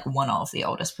certainly like one of the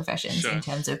oldest professions in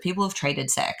terms of people have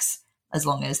traded sex as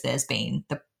long as there's been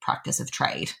the practice of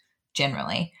trade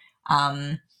generally.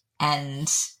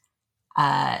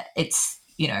 It's,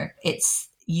 you know, it's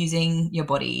using your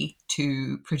body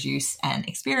to produce an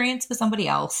experience for somebody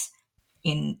else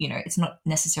in, you know, it's not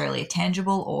necessarily a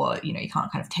tangible or, you know, you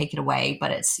can't kind of take it away, but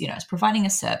it's, you know, it's providing a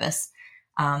service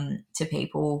to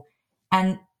people.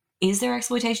 And is there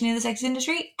exploitation in the sex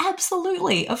industry?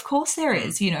 Absolutely. Of course there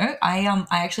is, you know. I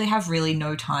actually have really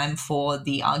no time for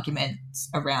the arguments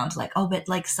around like, oh, but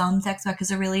like some sex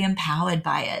workers are really empowered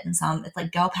by it and some it's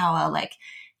like girl power, like,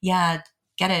 yeah,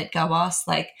 get it, go us.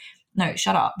 Like, no,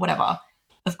 shut up, whatever.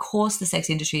 Of course the sex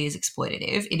industry is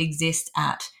exploitative. It exists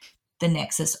at the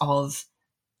nexus of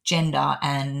gender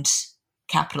and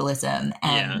capitalism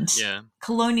and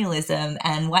colonialism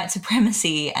and white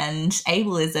supremacy and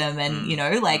ableism and, you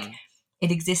know, like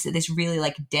it exists at this really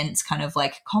like dense kind of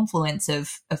like confluence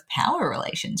of power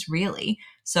relations, really.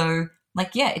 So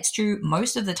like, yeah, it's true.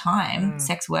 Most of the time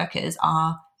sex workers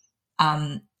are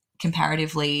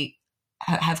comparatively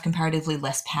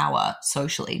less power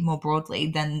socially, more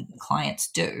broadly, than clients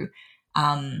do.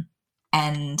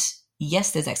 And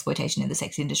yes, there's exploitation in the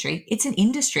sex industry. It's an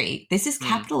industry. This is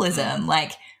capitalism.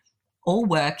 Like all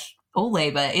work, all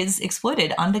labor is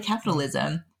exploited under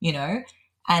capitalism, you know?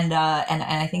 And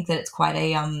I think that it's quite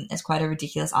a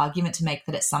ridiculous argument to make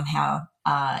that it's somehow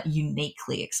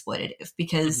uniquely exploitative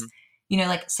because, you know,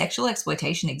 like sexual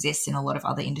exploitation exists in a lot of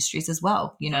other industries as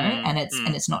well, you know, and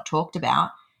it's not talked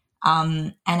about.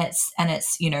 And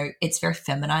it's, you know, it's very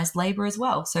feminized labor as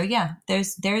well. So yeah, there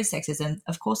is sexism.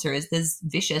 Of course there is. There's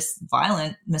vicious,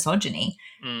 violent misogyny.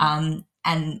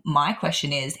 And my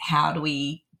question is, how do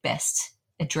we best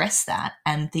address that?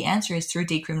 And the answer is through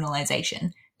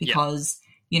decriminalization because,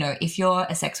 you know, if you're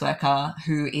a sex worker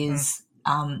who is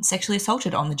sexually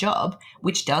assaulted on the job,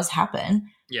 which does happen.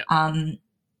 Yeah.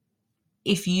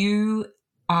 If you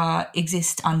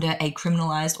exist under a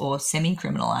criminalized or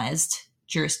semi-criminalized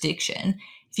jurisdiction,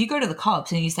 if you go to the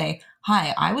cops and you say,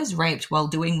 hi, I was raped while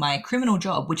doing my criminal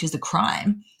job, which is a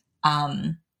crime,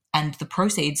 and the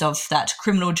proceeds of that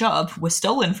criminal job were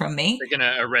stolen from me. They're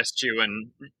going to arrest you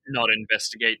and not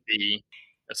investigate the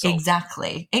assault.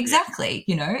 Exactly. Yeah.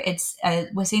 You know, it's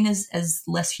we're seen as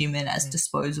less human, as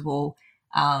disposable,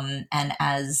 and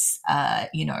as,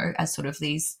 you know, as sort of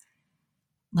these,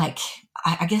 like,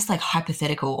 I guess like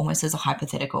hypothetical, almost as a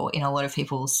hypothetical in a lot of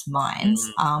people's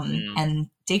minds. And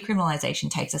decriminalization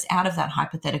takes us out of that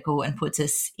hypothetical and puts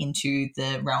us into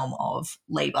the realm of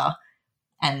labor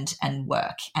and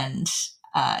work and,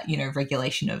 you know,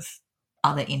 regulation of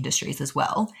other industries as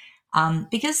well.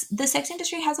 Because the sex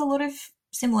industry has a lot of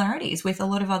similarities with a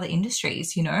lot of other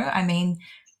industries, you know. I mean,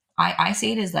 I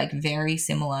see it as like very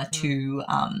similar to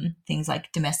things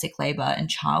like domestic labor and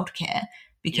childcare,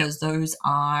 because those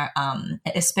are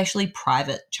especially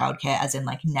private childcare, as in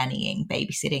like nannying,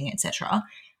 babysitting, etc.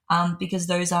 Because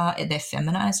they're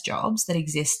feminized jobs that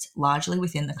exist largely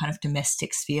within the kind of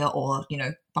domestic sphere, or, you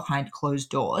know, behind closed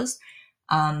doors.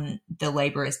 The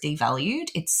labor is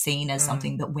devalued. It's seen as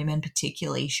something that women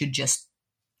particularly should just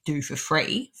do for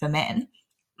free for men.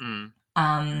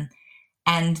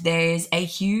 And there's a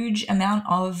huge amount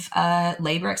of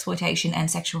labor exploitation and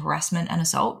sexual harassment and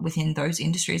assault within those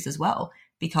industries as well,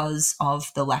 because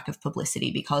of the lack of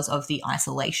publicity, because of the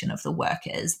isolation of the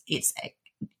workers. It's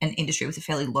an industry with a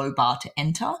fairly low bar to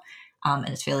enter, and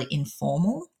it's fairly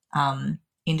informal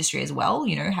industry as well.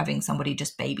 You know, having somebody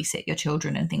just babysit your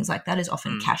children and things like that is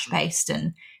often cash-based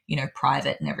and, you know,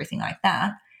 private and everything like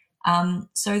that.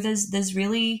 So there's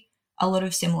really a lot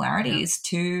of similarities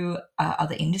to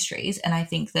other industries. And I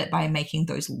think that by making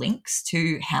those links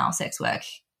to how sex work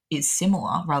is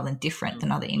similar rather than different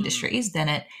than other industries, then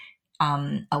it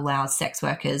allows sex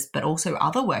workers, but also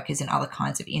other workers in other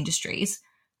kinds of industries,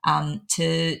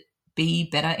 to be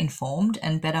better informed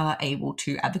and better able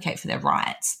to advocate for their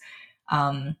rights.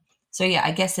 So yeah,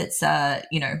 I guess it's,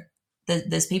 you know,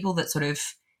 there's people that sort of,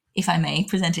 if I may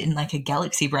present it in like a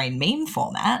Galaxy Brain meme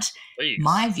format, Please.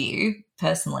 My view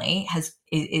personally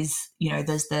is, you know,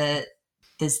 there's the,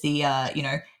 you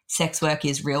know, sex work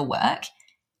is real work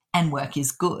and work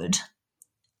is good.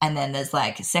 And then there's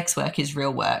like sex work is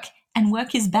real work and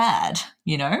work is bad,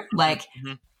 you know, like,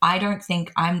 I don't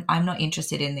think I'm not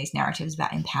interested in these narratives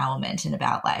about empowerment and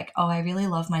about like, oh, I really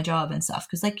love my job and stuff.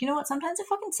 Cause like, you know what, sometimes it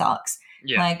fucking sucks.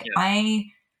 I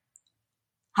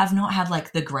have not had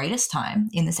like the greatest time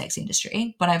in the sex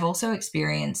industry, but I've also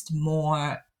experienced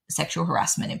more sexual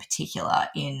harassment in particular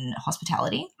in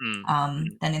hospitality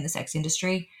than in the sex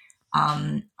industry. You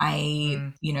know,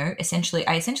 I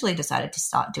essentially decided to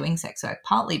start doing sex work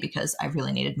partly because I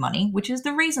really needed money, which is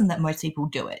the reason that most people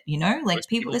do it, you know, like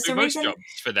people it's the reason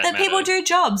that people do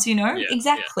jobs, you know,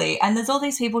 exactly. And there's all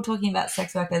these people talking about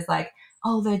sex work as like,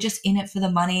 oh, they're just in it for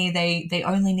the money. They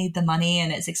only need the money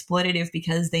and it's exploitative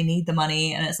because they need the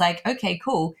money. And it's like, okay,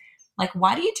 cool. Like,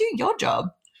 why do you do your job?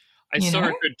 I saw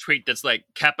a good tweet that's like,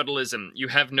 capitalism, you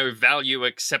have no value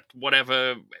except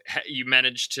whatever you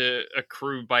manage to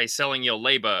accrue by selling your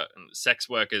labor. And sex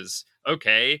workers,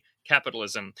 okay,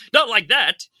 capitalism. Not like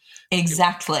that.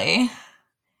 Exactly.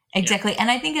 Yeah.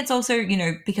 And I think it's also, you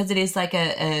know, because it is like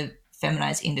a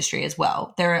feminized industry as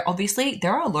well. There are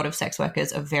a lot of sex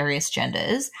workers of various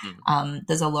genders.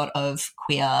 There's a lot of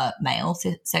queer male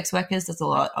sex workers. There's a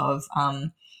lot of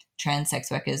trans sex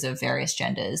workers of various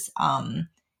genders.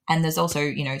 And there's also,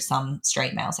 you know, some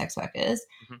straight male sex workers.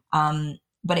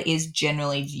 But it is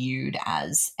generally viewed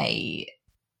as a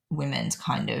women's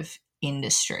kind of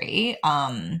industry.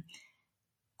 And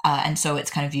so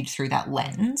it's kind of viewed through that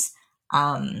lens.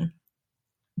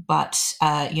 But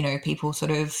you know, people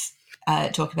sort of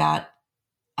talk about,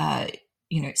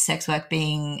 you know, sex work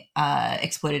being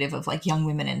exploitative of like young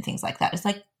women and things like that. It's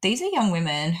like, these are young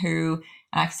women who,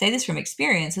 and I can say this from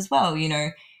experience as well, you know,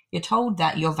 you're told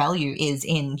that your value is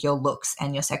in your looks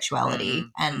and your sexuality,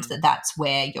 and that's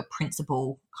where your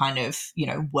principal kind of, you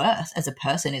know, worth as a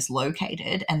person is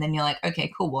located. And then you're like,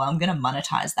 okay, cool, well, I'm going to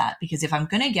monetize that, because if I'm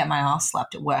going to get my ass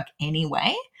slapped at work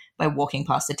anyway by walking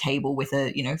past a table with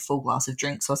a, you know, full glass of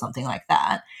drinks or something like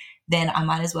that, then I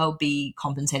might as well be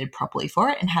compensated properly for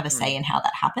it and have a say in how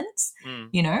that happens,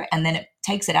 you know, and then it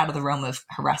takes it out of the realm of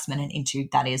harassment and into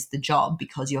that is the job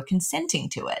because you're consenting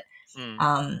to it.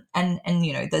 And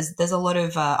you know, there's a lot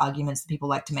of arguments that people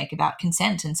like to make about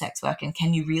consent and sex work and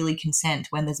can you really consent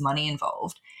when there's money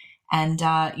involved? And,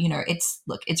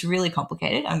 it's really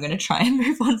complicated. I'm going to try and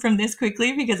move on from this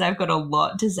quickly because I've got a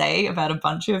lot to say about a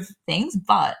bunch of things.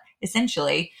 But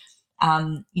essentially,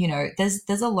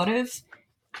 there's a lot of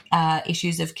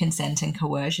issues of consent and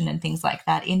coercion and things like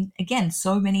that in, again,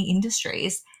 so many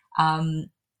industries. And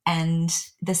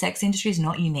the sex industry is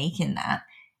not unique in that.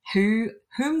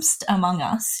 Whomst among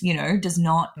us, does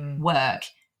not work,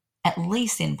 at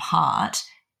least in part,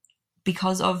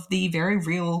 because of the very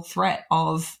real threat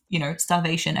of,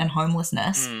 starvation and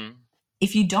homelessness.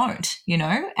 If you don't,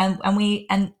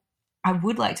 and I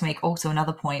would like to make also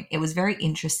another point. It was very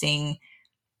interesting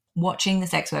watching the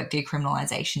sex work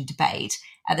decriminalization debate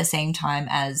at the same time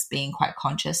as being quite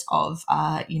conscious of,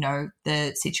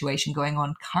 the situation going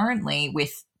on currently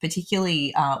with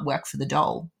particularly work for the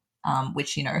dole,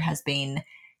 which, has been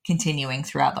continuing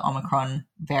throughout the Omicron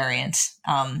variant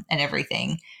and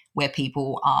everything, where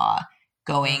people are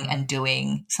going and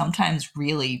doing sometimes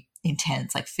really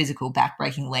intense, like physical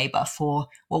backbreaking labor for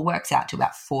what works out to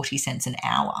about 40 cents an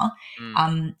hour.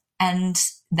 And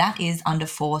that is under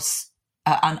force,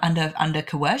 under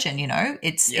coercion,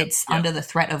 it's under the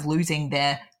threat of losing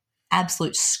their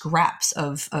absolute scraps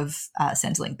of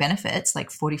Centrelink benefits, like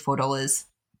 $44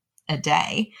 a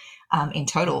day in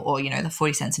total, or, the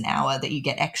 40 cents an hour that you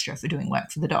get extra for doing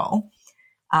work for the dole.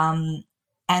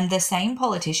 And the same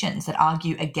politicians that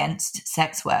argue against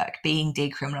sex work being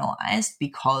decriminalized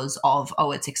because of,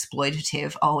 it's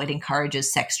exploitative, it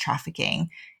encourages sex trafficking,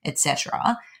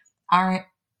 etc., are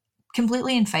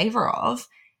completely in favor of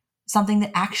something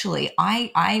that actually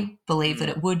I believe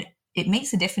that it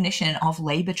meets the definition of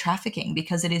labor trafficking,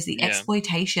 because it is the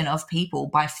exploitation of people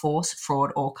by force,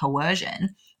 fraud, or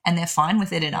coercion, and they're fine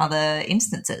with it in other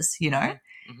instances, That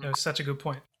was such a good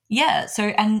point. Yeah. So,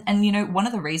 and one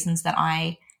of the reasons that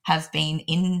I have been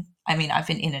I've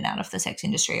been in and out of the sex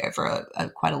industry over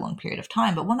quite a long period of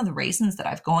time, but one of the reasons that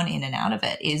I've gone in and out of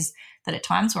it is that at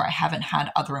times where I haven't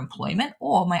had other employment,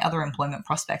 or my other employment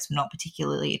prospects were not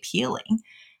particularly appealing,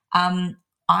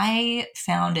 I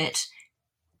found it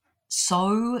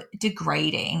so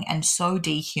degrading and so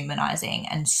dehumanizing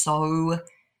and so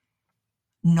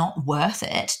not worth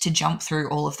it to jump through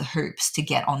all of the hoops to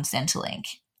get on Centrelink.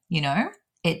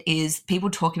 It is, people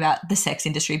talk about the sex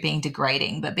industry being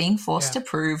degrading, but being forced to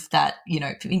prove that,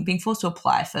 being forced to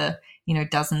apply for,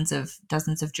 dozens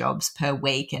of jobs per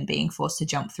week, and being forced to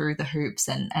jump through the hoops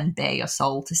and bare your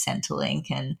soul to Centrelink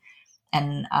and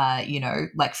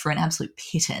like for an absolute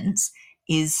pittance,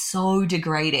 is so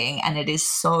degrading, and it is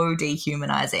so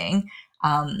dehumanizing.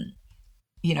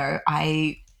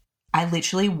 I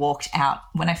literally walked out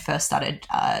when I first started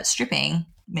stripping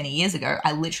many years ago.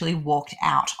 I literally walked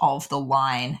out of the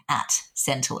line at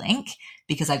Centrelink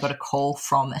because I got a call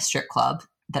from a strip club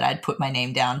that I'd put my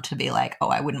name down to be like,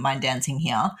 I wouldn't mind dancing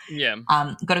here. Yeah.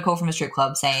 Got a call from a strip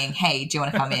club saying, hey, do you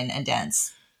want to come in and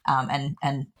dance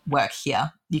and work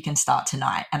here? You can start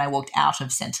tonight. And I walked out of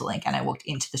Centrelink and I walked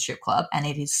into the strip club, and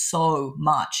it is so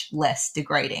much less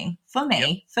degrading for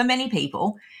me, for many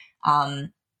people,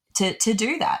 to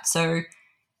do that. So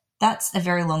that's a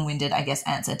very long-winded, I guess,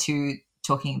 answer to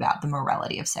talking about the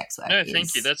morality of sex work. No,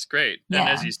 thank you. That's great. Yeah. And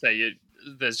as you say,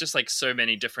 there's just like so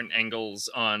many different angles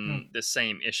on the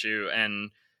same issue. And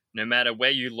no matter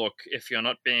where you look, if you're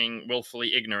not being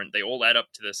willfully ignorant, they all add up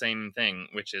to the same thing,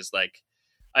 which is like,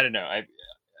 I don't know,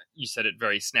 you said it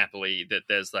very snappily that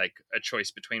there's like a choice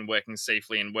between working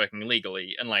safely and working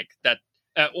legally. And like that,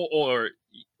 or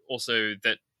also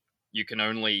that you can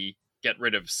only get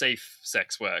rid of safe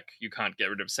sex work. You can't get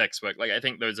rid of sex work. Like, I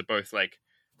think those are both like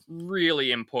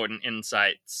really important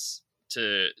insights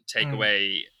to take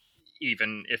away.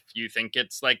 Even if you think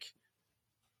it's like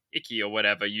icky or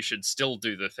whatever, you should still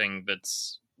do the thing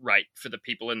that's right for the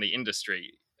people in the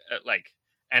industry.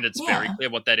 And it's very clear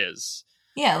what that is.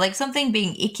 Yeah, like something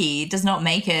being icky does not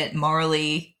make it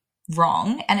morally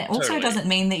wrong, and it also doesn't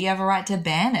mean that you have a right to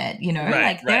ban it.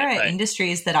 There are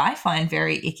industries that I find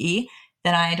very icky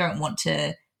that I don't want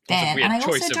to ban, and I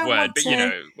also don't want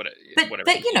to. But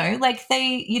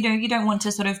you don't want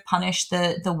to sort of punish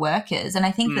the workers, and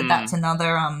I think that's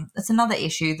another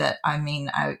issue that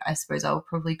I suppose I'll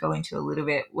probably go into a little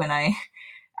bit when I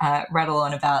rattle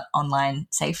on about online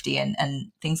safety and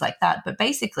things like that. But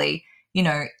basically,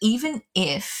 even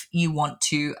if you want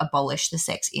to abolish the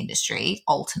sex industry,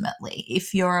 ultimately,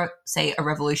 if you're, say, a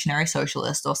revolutionary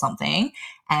socialist or something,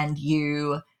 and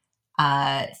you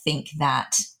think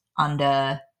that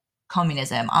under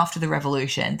communism, after the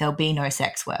revolution, there'll be no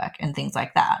sex work and things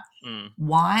like that,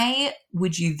 why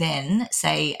would you then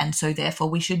say, and so therefore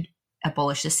we should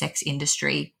abolish the sex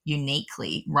industry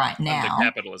uniquely right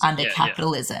now under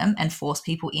capitalism, and force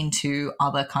people into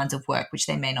other kinds of work which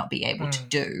they may not be able to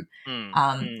do.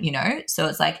 You know, so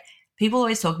it's like people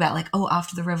always talk about like, oh,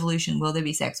 after the revolution, will there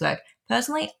be sex work?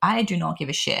 Personally, I do not give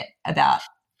a shit about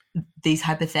these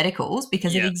hypotheticals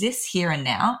because it exists here and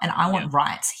now, and I want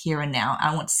rights here and now.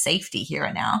 I want safety here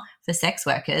and now for sex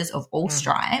workers of all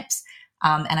stripes,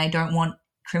 and I don't want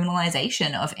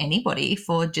criminalization of anybody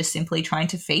for just simply trying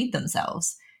to feed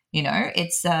themselves. You know,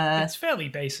 it's fairly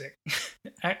basic.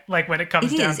 Like when it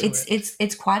comes down to it.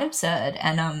 It's quite absurd.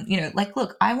 And you know, like,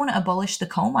 look, I want to abolish the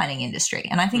coal mining industry,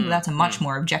 and I think that's a much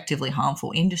more objectively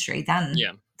harmful industry than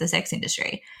the sex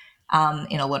industry,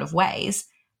 in a lot of ways.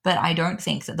 But I don't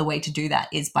think that the way to do that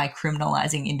is by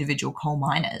criminalizing individual coal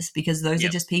miners, because those are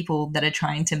just people that are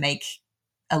trying to make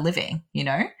a living, you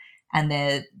know? And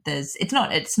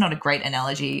it's not a great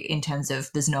analogy in terms of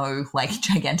there's no like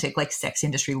gigantic like sex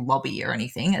industry lobby or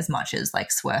anything, as much as like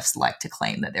SWERFs like to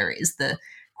claim that there is the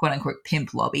quote unquote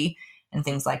pimp lobby and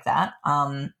things like that.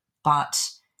 But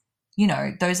you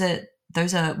know, those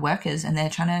are workers, and they're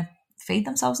trying to feed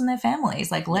themselves and their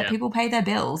families. Like, let people pay their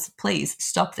bills. Please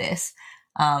stop this.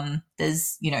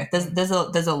 There's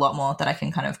a lot more that I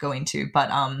can kind of go into, but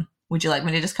would you like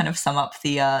me to just kind of sum up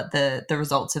the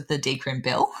results of the decrim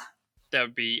bill? That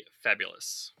would be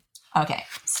fabulous. Okay,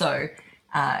 so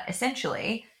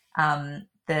essentially,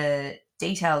 the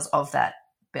details of that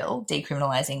bill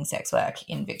decriminalising sex work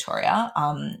in Victoria,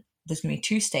 there's going to be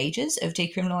 2 stages of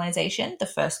decriminalisation. The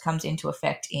first comes into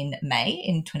effect in May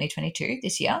in 2022,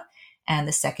 this year, and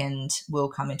the second will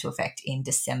come into effect in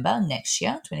December next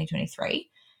year, 2023.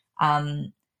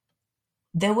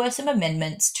 There were some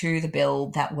amendments to the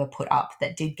bill that were put up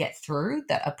that did get through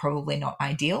that are probably not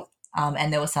ideal.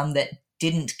 And there were some that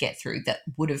didn't get through that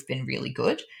would have been really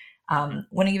good.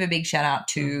 Want to give a big shout out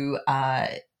to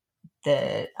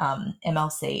the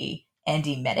MLC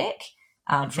Andy Medic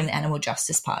from the Animal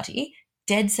Justice Party.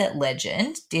 Dead set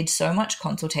legend, did so much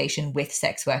consultation with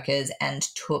sex workers and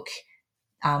took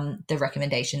the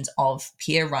recommendations of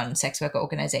peer-run sex worker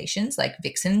organisations like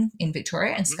Vixen in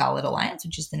Victoria and Scarlet Alliance,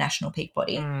 which is the national peak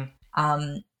body,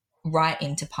 right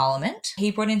into Parliament.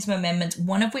 He brought in some amendments,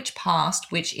 one of which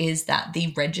passed, which is that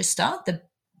the register, the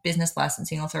Business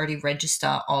Licensing Authority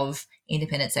register of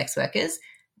independent sex workers,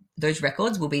 those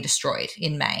records will be destroyed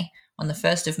in May, on the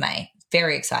 1st of May.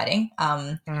 Very exciting.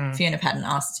 Fiona Patten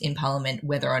asked in Parliament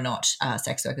whether or not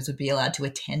sex workers would be allowed to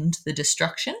attend the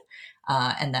destruction,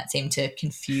 and that seemed to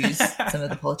confuse some of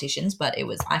the politicians, but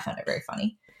I found it very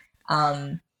funny.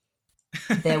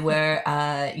 There were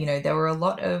a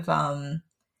lot of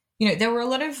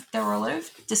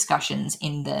discussions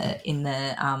in the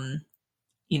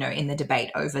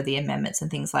debate over the amendments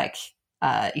and things like,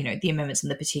 the amendments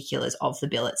and the particulars of the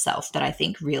bill itself that I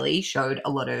think really showed a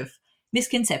lot of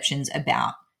misconceptions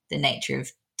about the nature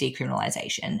of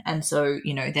decriminalisation. And so,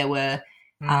 there were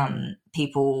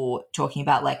people talking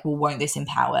about like, well, won't this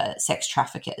empower sex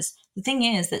traffickers? The thing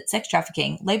is that sex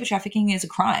trafficking, labour trafficking is a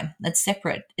crime. That's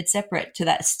separate. It's separate to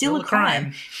that. It's still a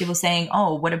crime. People saying,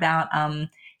 oh, what about,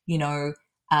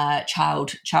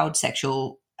 child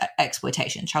sexual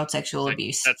exploitation, child sexual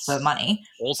abuse for money.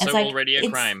 Also already a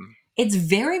crime. It's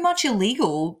very much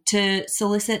illegal to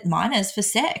solicit minors for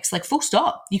sex, like full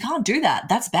stop. You can't do that.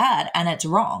 That's bad and it's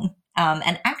wrong.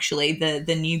 And actually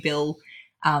the new bill,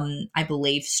 I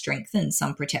believe, strengthens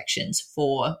some protections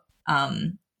for,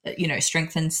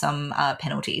 strengthens some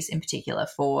penalties in particular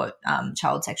for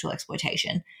child sexual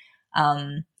exploitation.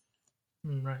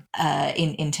 Right.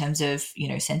 In terms of,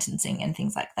 sentencing and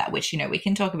things like that, which, we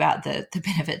can talk about the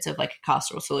benefits of like a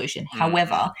carceral solution.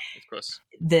 However, of course,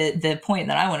 the point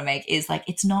that I want to make is like,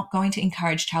 it's not going to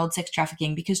encourage child sex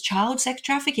trafficking, because child sex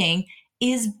trafficking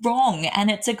is wrong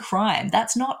and it's a crime.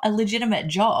 That's not a legitimate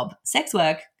job. Sex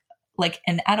work, like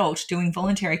an adult doing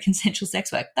voluntary consensual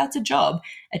sex work, that's a job.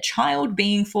 A child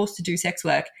being forced to do sex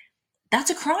work,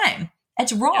 that's a crime.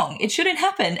 It's wrong. It shouldn't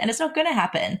happen, and it's not going to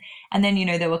happen. And then,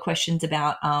 there were questions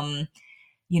about,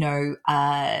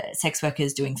 sex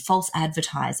workers doing false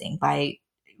advertising by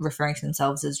referring to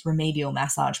themselves as remedial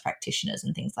massage practitioners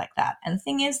and things like that. And the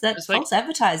thing is that false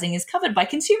advertising is covered by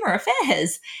Consumer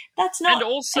Affairs. That's not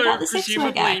and also, about the Sex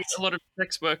Work Act. A lot of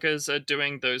sex workers are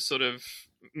doing those sort of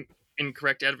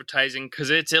incorrect advertising because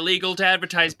it's illegal to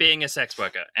advertise being a sex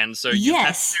worker. And so you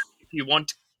have to, if you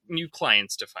want new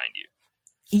clients to find you.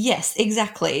 Yes,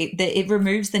 exactly. It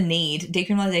removes the need.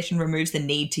 Decriminalisation removes the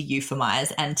need to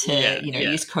euphemize and to,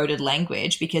 use coded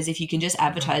language, because if you can just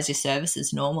advertise your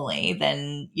services normally,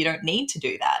 then you don't need to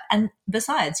do that. And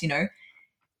besides,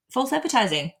 false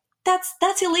advertising,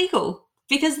 that's illegal,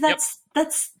 because that's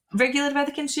regulated by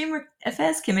the Consumer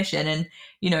Affairs Commission,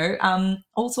 and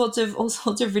all sorts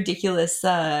of ridiculous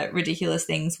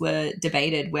things were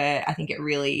debated. Where I think it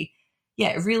really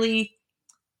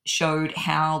showed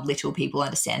how little people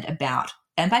understand about,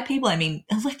 and by people I mean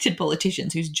elected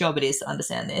politicians whose job it is to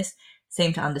understand this,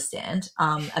 seem to understand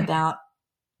about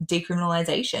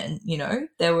decriminalization.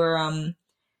 There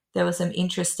were some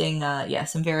interesting,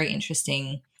 some very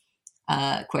interesting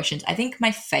questions. I think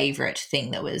my favorite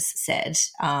thing that was said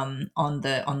on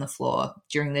the floor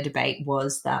during the debate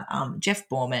was that Jeff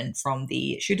Borman from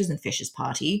the Shooters and Fishers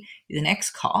Party, who's an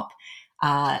ex-cop,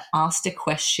 asked a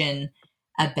question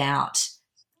about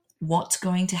what's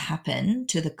going to happen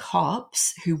to the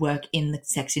cops who work in the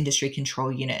sex industry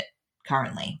control unit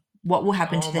currently. What will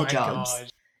happen to their jobs?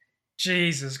 God.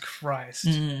 Jesus Christ.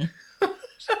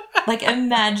 Like,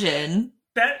 imagine.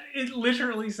 It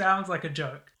literally sounds like a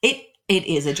joke. It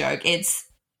is a joke. It's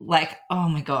like, oh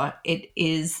my God,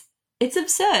 it's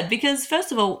absurd because,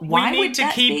 first of all, why would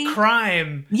that be? We need to keep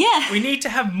crime. Yeah. We need to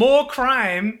have more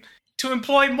crime to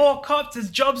employ more cops as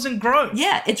jobs and growth.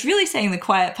 Yeah, it's really saying the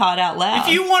quiet part out loud.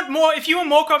 If you want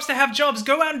more cops to have jobs,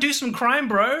 go out and do some crime,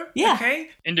 bro. Yeah. Okay?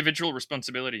 Individual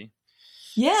responsibility.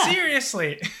 Yeah.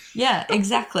 Seriously. Yeah,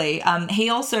 exactly. He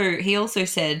also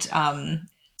said, I'm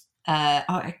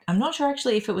not sure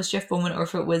actually if it was Jeff Borman or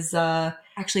if it was,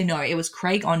 it was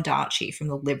Craig Ondarchie from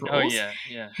the Liberals. Oh,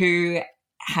 yeah. Who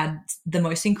had the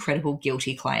most incredible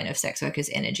guilty client of sex workers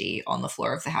energy on the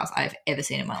floor of the House I've ever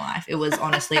seen in my life. It was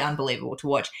honestly unbelievable to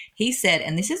watch. He said,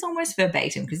 and this is almost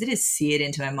verbatim because it is seared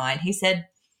into my mind, he said,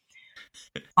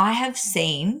 I have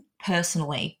seen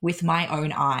personally with my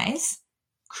own eyes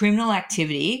criminal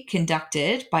activity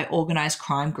conducted by organised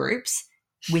crime groups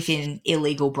within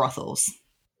illegal brothels.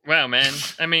 Wow, man.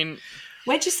 I mean...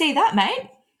 Where'd you see that, mate?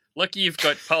 Lucky you've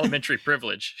got parliamentary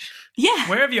privilege. Yeah.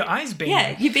 Where have your eyes been?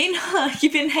 Yeah, you've been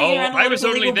hanging around a lot of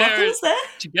illegal brothels there?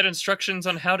 To get instructions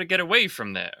on how to get away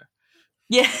from there.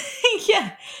 Yeah,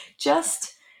 yeah.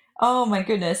 Just, oh my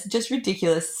goodness, just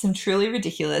ridiculous. Some truly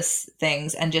ridiculous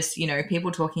things. And just,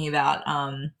 people talking about,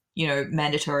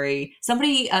 mandatory...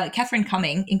 Somebody, Catherine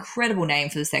Cumming, incredible name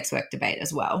for the sex work debate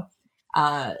as well,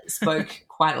 spoke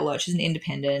quite a lot. She's an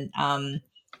independent.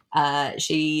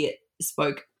 She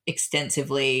spoke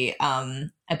extensively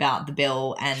about the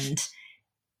bill, and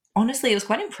honestly it was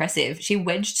quite impressive. She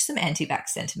wedged some anti-vax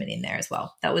sentiment in there as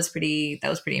well. That was pretty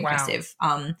impressive.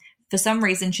 For some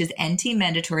reason she's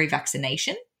anti-mandatory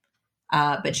vaccination,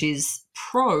 but she's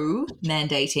pro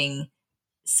mandating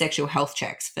sexual health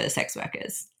checks for sex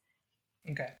workers.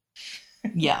 Okay.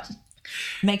 Yeah,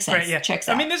 makes sense. Right, yeah. Checks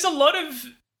out. I mean, there's a lot of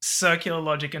circular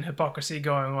logic and hypocrisy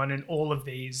going on in all of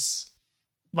these,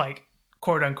 like,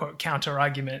 quote unquote counter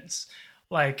arguments.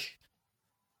 Like,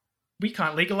 we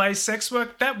can't legalize sex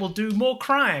work, that will do more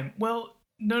crime. Well,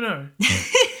 no.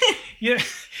 Yeah,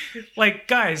 like,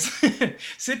 guys,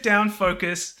 sit down,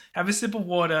 focus, have a sip of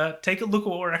water, take a look at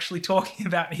what we're actually talking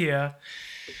about here.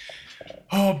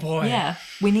 Oh boy. Yeah,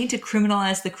 we need to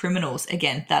criminalize the criminals.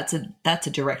 Again, that's a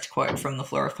direct quote from the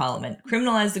floor of Parliament.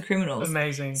 Criminalize the criminals.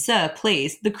 Amazing. Sir,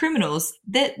 please, the criminals,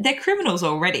 they're criminals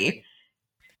already.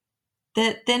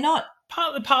 They're not...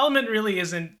 The Parliament really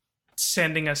isn't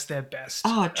sending us their best.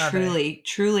 Oh,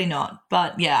 truly not.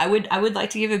 But yeah, I would like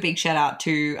to give a big shout out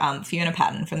to Fiona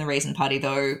Patten from the Reason Party,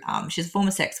 though. She's a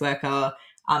former sex worker,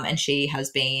 and she has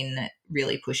been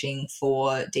really pushing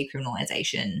for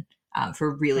decriminalisation for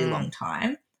a really long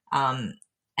time.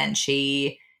 And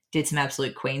she did some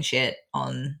absolute queen shit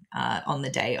on the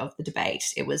day of the debate.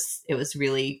 It was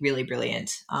really, really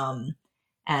brilliant.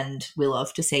 And we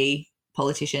love to see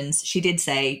politicians. She did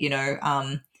say,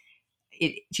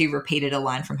 she repeated a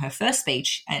line from her first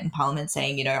speech in Parliament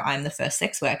saying, I'm the first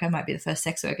sex worker, I might be the first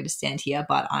sex worker to stand here,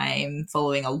 but I'm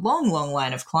following a long, long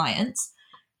line of clients.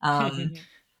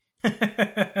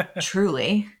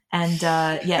 Truly. And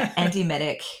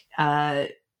anti-medic,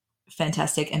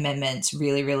 fantastic amendments,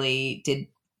 really, really did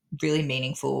really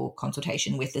meaningful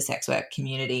consultation with the sex work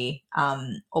community.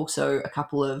 Also a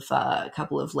couple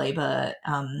of Labor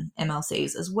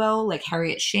MLCs as well, like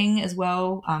Harriet Shing as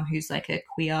well, who's like a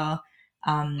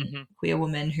queer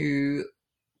woman who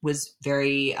was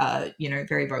very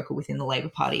very vocal within the Labor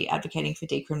Party advocating for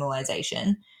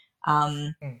decriminalisation.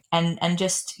 And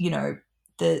just,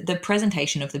 the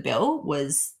presentation of the bill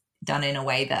was done in a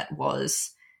way that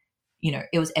was,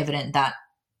 it was evident that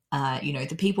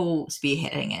the people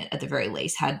spearheading it, at the very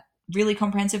least, had really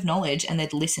comprehensive knowledge and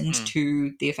they'd listened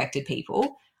to the affected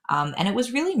people. And it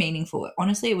was really meaningful.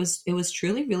 Honestly, it was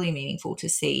truly really meaningful to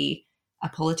see a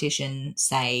politician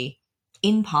say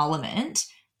in Parliament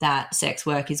that sex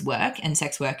work is work and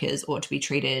sex workers ought to be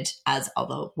treated as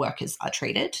other workers are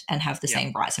treated and have the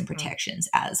same rights and protections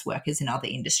as workers in other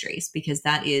industries, because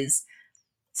that is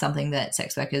something that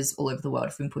sex workers all over the world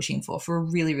have been pushing for a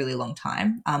really, really long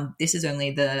time. This is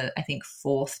only the, I think,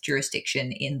 4th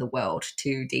jurisdiction in the world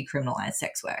to decriminalise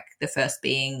sex work, the first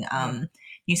being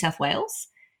New South Wales,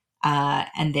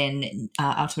 and then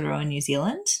Aotearoa, New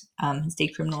Zealand has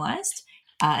decriminalised.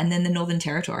 And then the Northern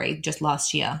Territory just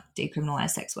last year decriminalised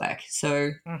sex work.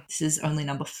 So this is only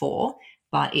number 4,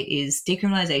 but it is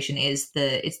decriminalisation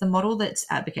it's the model that's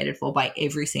advocated for by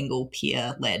every single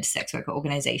peer-led sex worker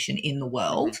organisation in the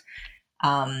world,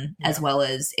 as well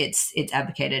as it's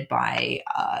advocated by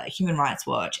Human Rights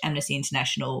Watch, Amnesty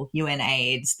International,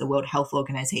 UNAIDS, the World Health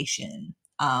Organization.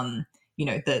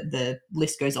 The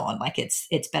list goes on. Like it's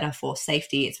better for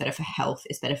safety, it's better for health,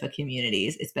 it's better for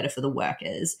communities, it's better for the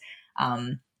workers.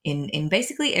 In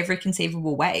basically every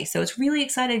conceivable way. So it's really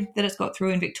exciting that it's got through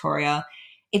in Victoria.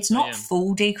 It's not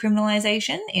full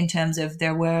decriminalisation in terms of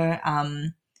there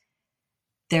are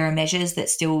measures that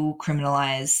still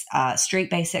criminalise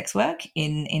street-based sex work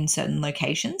in certain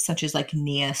locations, such as like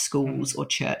near schools or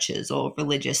churches or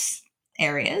religious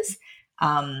areas.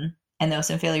 And there were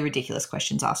some fairly ridiculous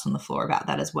questions asked on the floor about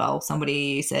that as well.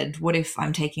 Somebody said, what if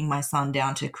I'm taking my son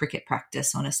down to cricket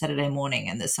practice on a Saturday morning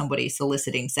and there's somebody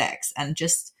soliciting sex? And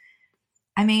just,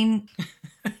 I mean,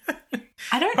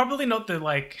 I don't... Probably not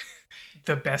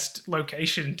the best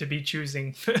location to be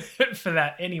choosing for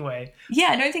that anyway. Yeah,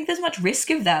 I don't think there's much risk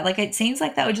of that. Like, it seems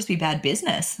like that would just be bad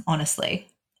business, honestly,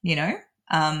 you know?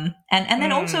 And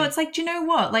then also it's like, do you know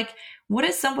what? Like, what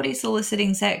does somebody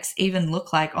soliciting sex even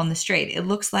look like on the street? It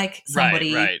looks like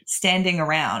somebody standing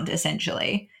around,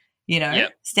 essentially, you know,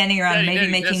 standing around, maybe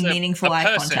making meaningful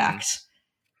eye contact.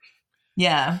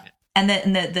 Yeah. And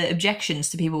the objections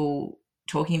to people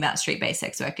talking about street-based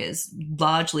sex workers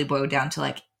largely boil down to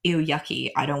like, ew,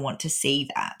 yucky, I don't want to see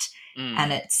that.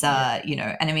 And it's,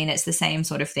 and I mean, it's the same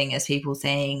sort of thing as people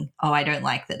saying, oh, I don't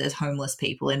like that there's homeless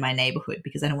people in my neighborhood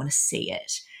because I don't want to see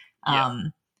it.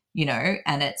 And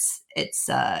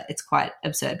it's quite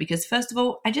absurd because, first of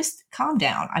all, I just calm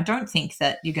down. I don't think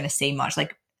that you're going to see much.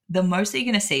 Like, the most that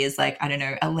you're going to see is like, I don't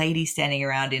know, a lady standing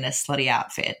around in a slutty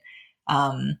outfit,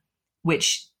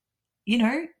 which, you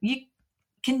know, you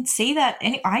can see that.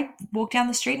 I walk down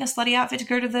the street in a slutty outfit to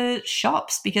go to the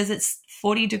shops because it's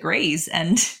 40 degrees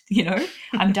and, you know,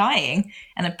 I'm dying.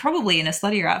 And I'm probably in a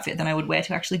sluttier outfit than I would wear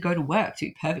to actually go to work, to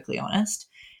be perfectly honest.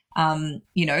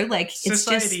 Like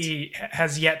society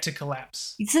has yet to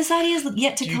collapse. Society has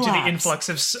yet to collapse due to the influx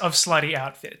of slutty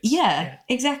outfits. Yeah,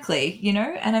 exactly. You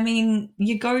know, and I mean,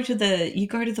 you go to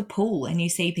the pool and you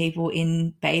see people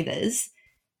in bathers,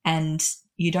 and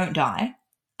you don't die.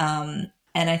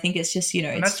 And I think it's just, you know,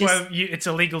 and that's why it's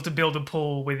illegal to build a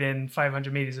pool within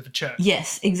 500 meters of a church.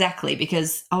 Yes, exactly,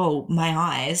 because my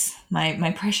eyes,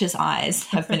 my precious eyes,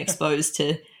 have been exposed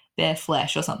to bare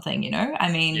flesh or something, you know?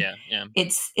 I mean,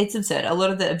 it's absurd. A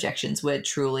lot of the objections were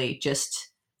truly just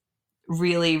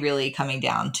really, really coming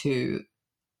down to,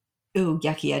 ooh,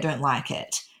 yucky, I don't like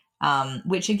it.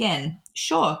 Which, again,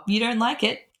 sure, you don't like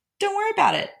it, don't worry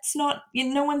about it. It's not,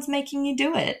 no one's making you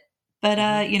do it.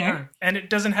 But, you know. And it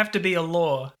doesn't have to be a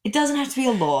law. It doesn't have to be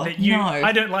a law, no.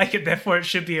 I don't like it, therefore it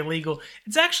should be illegal.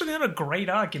 It's actually not a great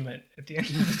argument at the end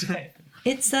of the day.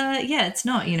 It's it's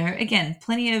not, you know. Again,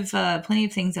 plenty of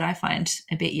things that I find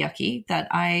a bit yucky that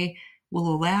I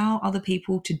will allow other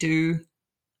people to do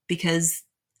because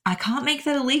I can't make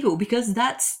that illegal because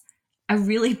that's a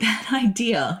really bad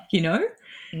idea, you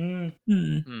know?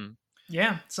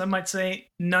 Yeah, some might say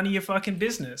none of your fucking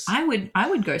business. I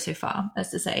would go so far as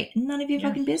to say none of your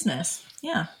fucking business.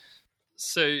 Yeah.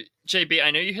 So, JB,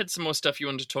 I know you had some more stuff you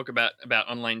wanted to talk about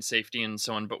online safety and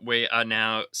so on, but we are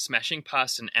now smashing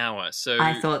past an hour. So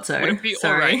I thought so. Would it be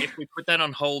Sorry. all right if we put that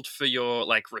on hold for your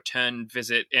return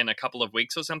visit in a couple of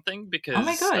weeks or something? Because oh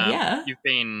my God, yeah.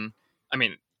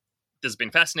 there's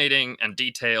been fascinating and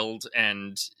detailed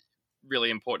and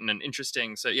really important and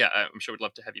interesting. So yeah, I'm sure we'd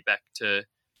love to have you back to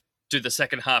do the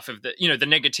second half of the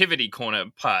negativity corner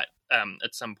part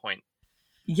at some point.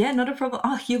 Yeah, not a problem.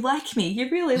 Oh, you like me. You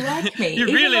really like me. You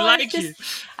really like you.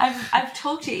 I've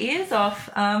talked your ears off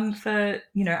for,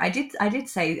 you know, I did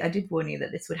warn you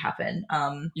that this would happen.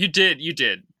 You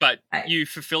did, but you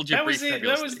fulfilled your brief.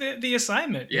 That was the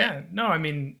assignment. Yeah. No, I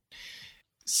mean,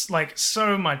 like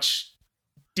so much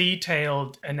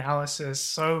detailed analysis,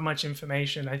 so much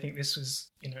information. I think this was,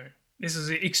 you know, this is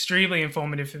extremely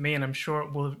informative for me, and I'm sure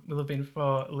it will have been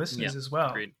for listeners as well.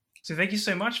 Agreed. So thank you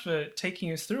so much for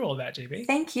taking us through all that, JB.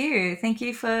 Thank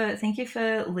you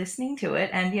for listening to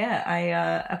it. And yeah,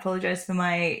 I apologize for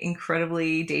my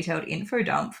incredibly detailed info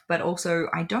dump, but also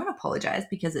I don't apologize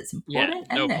because it's important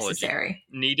and necessary.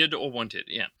 Needed or wanted,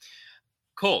 yeah.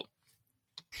 Cool.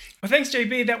 Well, thanks,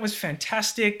 JB. That was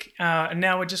fantastic. And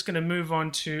now we're just going to move on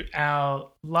to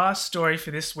our last story for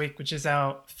this week, which is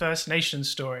our First Nations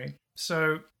story.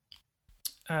 So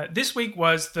this week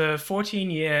was the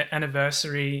 14-year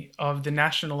anniversary of the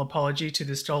national apology to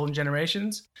the Stolen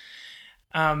Generations.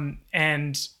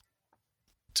 And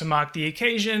to mark the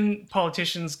occasion,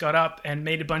 politicians got up and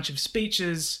made a bunch of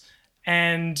speeches,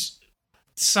 and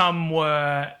some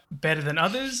were better than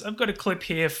others. I've got a clip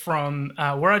here from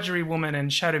Wiradjuri woman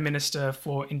and Shadow Minister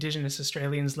for Indigenous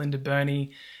Australians, Linda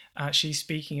Burney. She's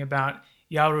speaking about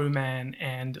Yawuru Man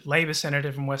and Labor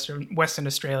Senator from Western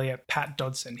Australia, Pat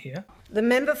Dodson here. The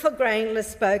member for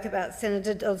Grainless spoke about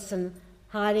Senator Dodson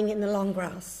hiding in the long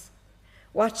grass,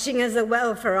 watching as the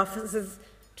welfare officers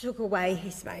took away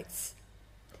his mates.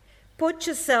 Put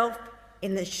yourself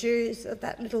in the shoes of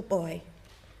that little boy,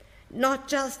 not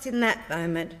just in that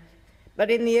moment, but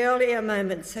in the earlier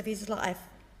moments of his life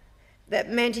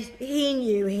that meant he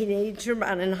knew he needed to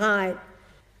run and hide.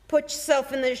 Put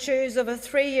yourself in the shoes of a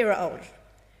 3-year-old,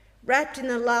 wrapped in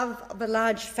the love of a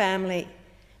large family,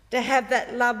 to have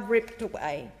that love ripped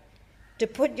away, to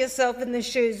put yourself in the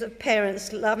shoes of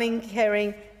parents loving,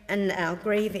 caring, and now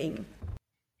grieving.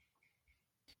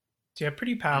 Yeah,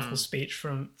 pretty powerful speech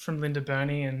from Linda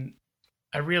Burney, and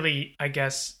a really, I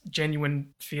guess,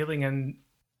 genuine feeling and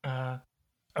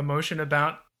emotion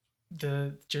about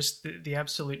the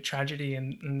absolute tragedy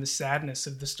and the sadness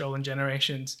of the Stolen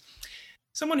Generations.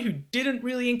 Someone who didn't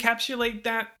really encapsulate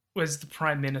that was the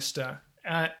Prime Minister.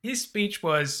 His speech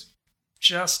was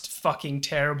just fucking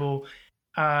terrible.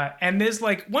 And there's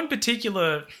like one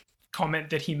particular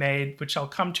comment that he made, which I'll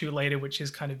come to later, which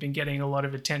has kind of been getting a lot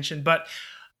of attention. But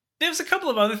there's a couple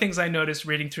of other things I noticed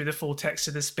reading through the full text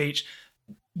of the speech.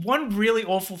 One really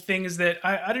awful thing is that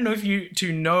I don't know if you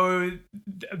two know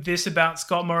this about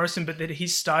Scott Morrison, but that he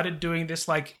started doing this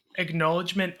like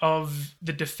acknowledgement of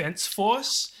the Defence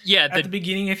Force at the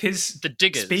beginning of his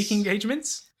speaking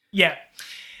engagements. Yeah.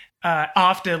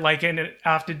 After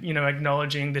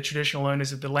acknowledging the traditional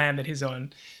owners of the land that he's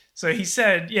on. So he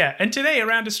said, and today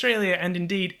around Australia and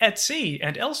indeed at sea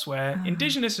and elsewhere,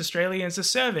 Indigenous Australians are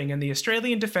serving in the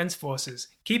Australian Defence Forces,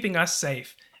 keeping us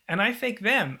safe. And I thank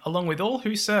them, along with all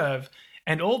who serve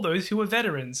and all those who are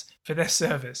veterans, for their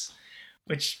service.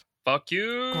 Which... Fuck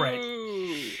you!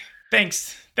 Great.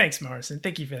 Thanks, Morrison.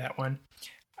 Thank you for that one.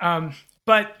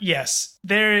 But yes,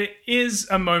 there is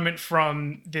a moment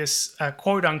from this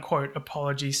quote-unquote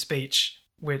apology speech,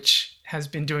 which has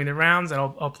been doing the rounds, and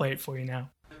I'll play it for you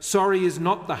now. Sorry is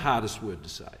not the hardest word to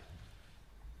say.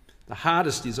 The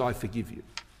hardest is I forgive you.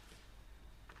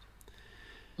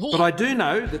 But I do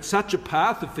know that such a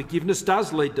path of forgiveness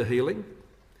does lead to healing.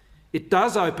 It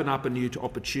does open up a new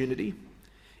opportunity.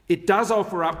 It does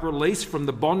offer up release from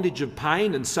the bondage of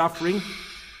pain and suffering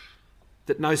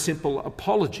that no simple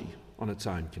apology on its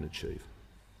own can achieve.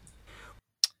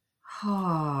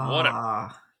 What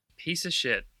a piece of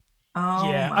shit.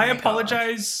 I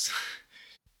apologize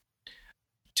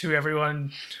to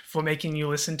everyone for making you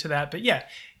listen to that. But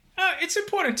it's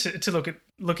important to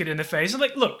look it in the face.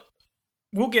 Like, look,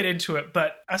 we'll get into it,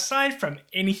 but aside from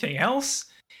anything else,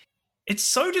 it's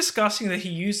so disgusting that he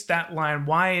used that line,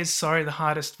 why is sorry the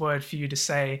hardest word for you to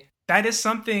say? That is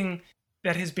something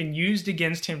that has been used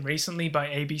against him recently by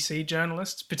ABC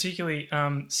journalists, particularly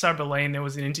Sabra Lane. There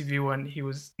was an interview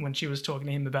when she was talking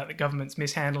to him about the government's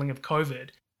mishandling of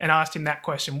COVID and asked him that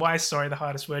question, why is sorry the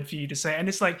hardest word for you to say? And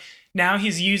it's like, now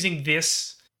he's using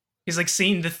this, he's like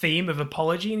seeing the theme of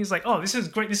apology, and he's like, oh, this is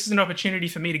great. This is an opportunity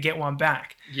for me to get one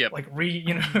back. Yep. Like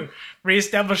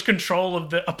reestablish control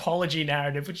of the apology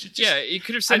narrative, which is just, you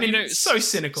could have said, it's so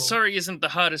cynical. Sorry isn't the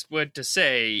hardest word to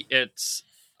say. It's,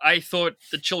 I thought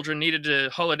the children needed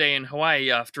a holiday in Hawaii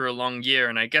after a long year,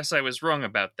 and I guess I was wrong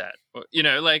about that.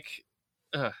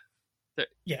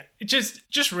 It's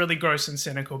just really gross and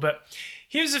cynical. But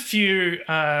here's a few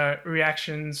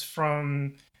reactions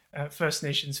from First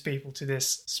Nations people to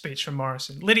this speech from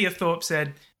Morrison. Lydia Thorpe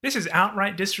said, "This is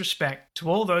outright disrespect to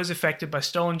all those affected by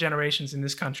stolen generations in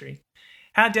this country.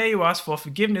 How dare you ask for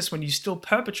forgiveness when you still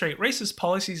perpetrate racist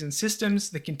policies and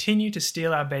systems that continue to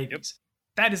steal our babies?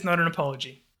 That is not an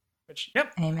apology." Which,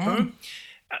 Amen.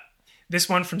 This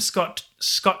one from Scott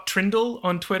Trindle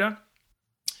on Twitter.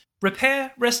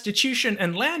 "Repair, restitution,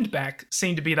 and land back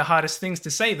seem to be the hardest things to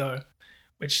say, though."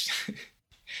 Which,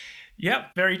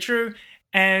 very true.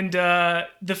 And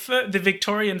the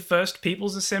Victorian First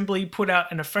People's Assembly put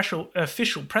out an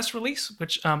official press release,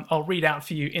 which I'll read out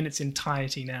for you in its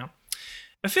entirety now.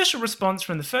 Official response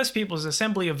from the First People's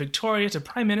Assembly of Victoria to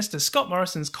Prime Minister Scott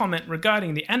Morrison's comment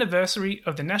regarding the anniversary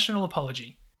of the National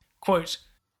Apology. Quote,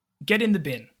 "Get in the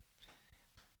bin."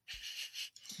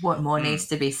 What more needs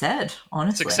to be said,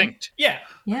 honestly? Succinct. Yeah.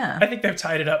 Yeah. I think they've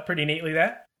tied it up pretty neatly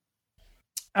there.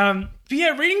 But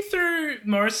yeah, reading through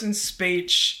Morrison's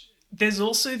speech, there's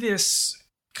also this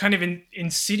kind of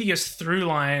insidious through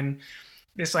line,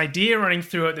 this idea running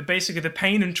through it that basically the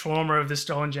pain and trauma of the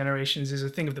stolen generations is a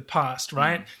thing of the past,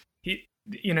 right?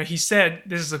 He said,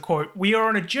 this is a quote, "We are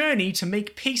on a journey to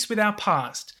make peace with our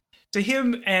past." To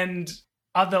him and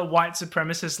other white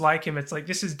supremacists like him, it's like,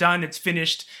 this is done, it's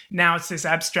finished, now it's this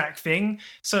abstract thing.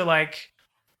 So like,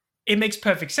 it makes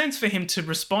perfect sense for him to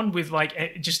respond with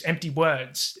like just empty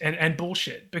words and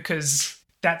bullshit, because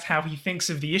that's how he thinks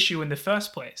of the issue in the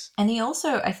first place. And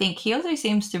I think he also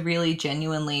seems to really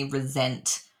genuinely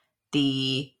resent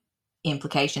the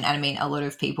implication. And I mean, a lot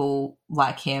of people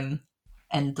like him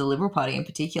and the Liberal Party in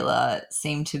particular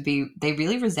they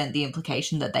really resent the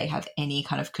implication that they have any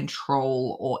kind of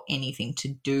control or anything to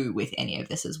do with any of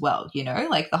this as well. You know,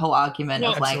 like the whole argument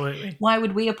of absolutely. Like, why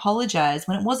would we apologize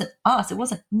when it wasn't us? It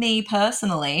wasn't me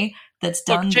personally that's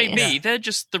done Look, JB, this. they're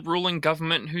just the ruling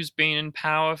government who's been in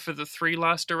power for the 3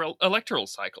 last electoral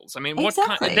cycles. I mean,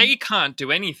 Exactly. they can't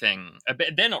do anything.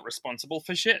 They're not responsible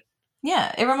for shit.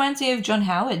 Yeah, it reminds me of John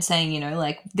Howard saying, you know,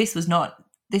 like,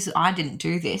 I didn't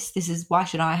do this. Why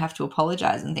should I have to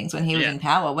apologize and things when he was in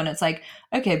power? When it's like,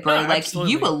 okay, bro, like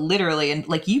absolutely. you were literally, and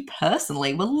like you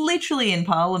personally were literally in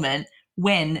Parliament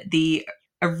when the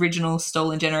original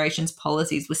Stolen Generations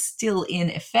policies were still in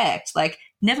effect. Like,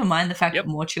 never mind the fact that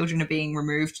more children are being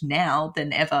removed now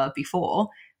than ever before.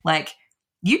 Like,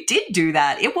 you did do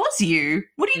that. It was you.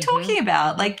 What are you talking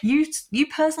about? Like, you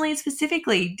personally and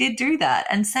specifically did do that.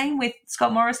 And same with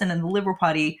Scott Morrison and the Liberal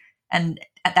Party and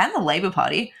the Labor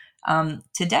Party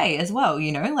today as well.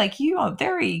 You know, like, you are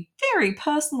very, very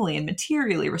personally and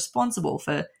materially responsible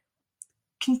for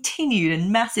continued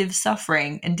and massive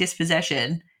suffering and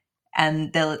dispossession.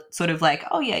 And they're sort of like,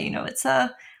 oh yeah, you know, it's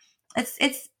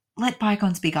let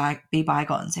bygones be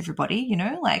bygones, everybody, you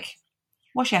know, like,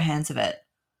 wash your hands of it.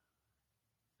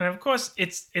 And of course,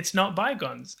 it's not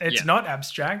bygones. It's not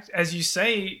abstract. As you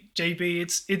say, JB,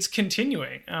 it's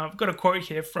continuing. I've got a quote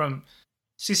here from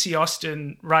Sissy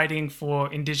Austin writing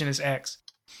for Indigenous X.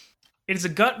 "It is a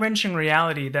gut-wrenching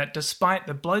reality that despite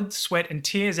the blood, sweat, and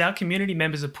tears our community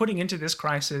members are putting into this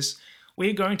crisis, we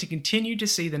are going to continue to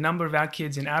see the number of our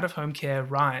kids in out-of-home care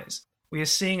rise. We are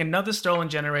seeing another stolen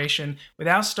generation, with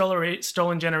our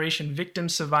stolen generation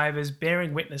victims, survivors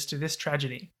bearing witness to this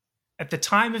tragedy. At the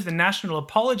time of the national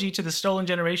apology to the stolen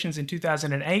generations in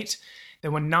 2008,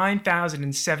 there were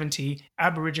 9,070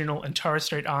 Aboriginal and Torres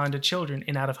Strait Islander children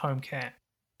in out-of-home care.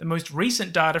 The most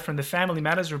recent data from the Family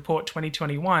Matters Report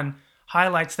 2021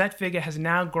 highlights that figure has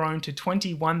now grown to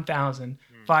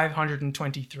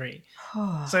 21,523.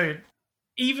 So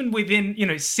even within, you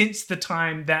know, since the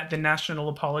time that the national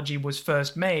apology was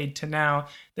first made to now,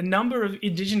 the number of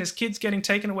Indigenous kids getting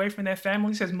taken away from their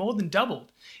families has more than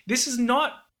doubled. This is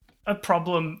not a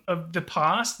problem of the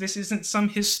past. This isn't some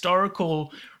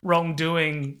historical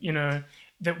wrongdoing, you know,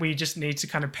 that we just need to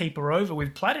kind of paper over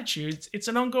with platitudes. It's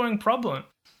an ongoing problem.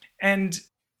 And,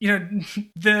 you know,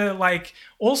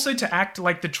 also to act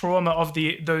like the trauma of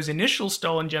those initial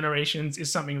stolen generations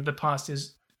is something of the past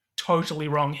is totally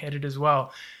wrong-headed as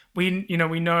well. We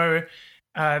know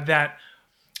that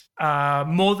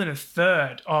more than a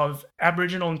third of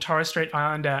Aboriginal and Torres Strait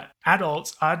Islander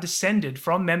adults are descended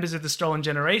from members of the stolen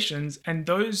generations, and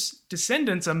those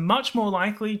descendants are much more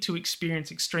likely to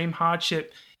experience extreme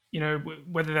hardship, you know,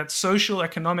 whether that's social,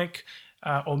 economic,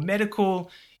 or medical,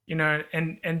 you know,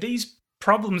 and these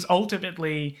problems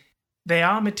ultimately, they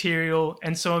are material,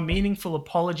 and so a meaningful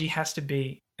apology has to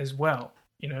be as well.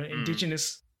 You know,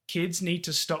 Indigenous kids need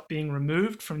to stop being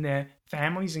removed from their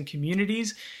families and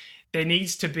communities. There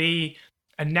needs to be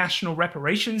a national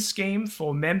reparations scheme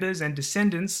for members and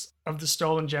descendants of the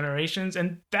stolen generations,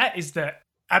 and that is the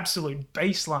absolute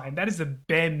baseline. That is the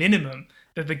bare minimum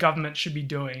that the government should be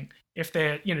doing if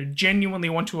they, you know, genuinely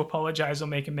want to apologize or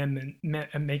make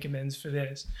amends for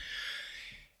this.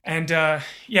 And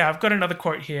I've got another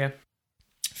quote here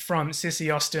from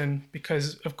Sissy Austin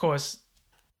because, of course,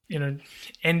 you know,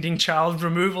 ending child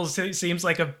removal seems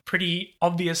like a pretty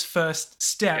obvious first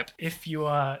step if you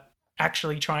are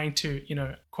actually trying to, you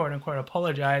know, quote unquote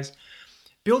apologize.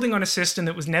 "Building on a system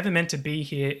that was never meant to be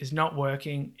here is not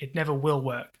working. It never will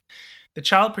work. The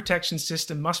child protection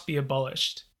system must be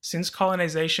abolished. Since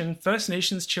colonization, First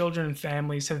Nations children and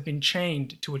families have been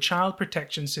chained to a child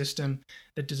protection system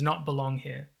that does not belong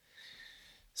here.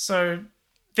 So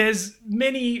there's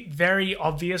many very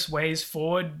obvious ways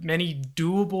forward, many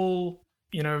doable,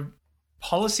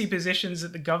 policy positions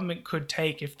that the government could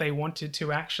take if they wanted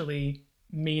to actually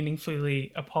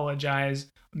meaningfully apologize,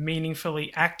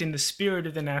 meaningfully act in the spirit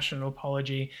of the national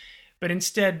apology. But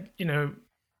instead,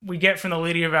 we get from the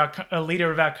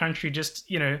leader of our country just,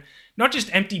 not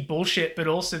just empty bullshit, but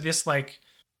also this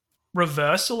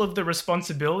reversal of the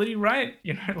responsibility, right?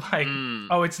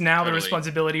 It's now totally. The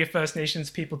responsibility of First Nations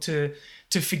people to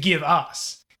forgive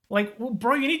us. Well,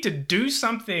 bro, you need to do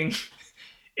something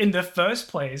in the first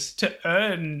place to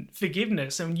earn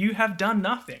forgiveness, and you have done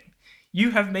nothing.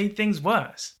 You have made things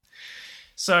worse.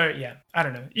 So, yeah, I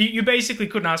don't know. You basically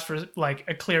couldn't ask for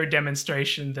a clearer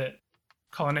demonstration that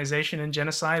colonization and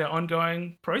genocide are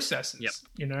ongoing processes,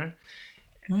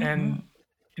 Mm-hmm. And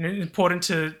it's important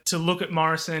to look at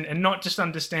Morrison and not just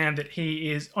understand that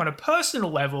he is, on a personal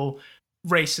level,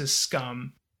 racist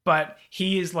scum, but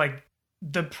he is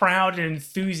the proud and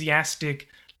enthusiastic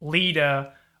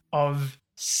leader of,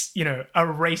 a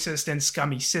racist and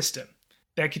scummy system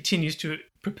that continues to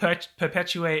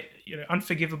perpetuate,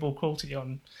 unforgivable cruelty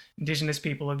on Indigenous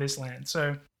people of this land.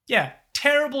 So, yeah,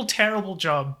 terrible, terrible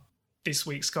job this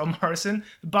week, Scott Morrison.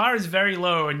 The bar is very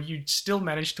low and you still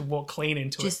managed to walk clean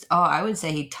into it. I would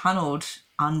say he tunneled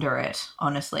under it,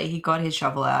 honestly. He got his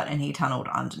shovel out and he tunneled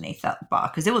underneath that bar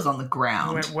because it was on the ground.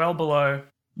 He went well below.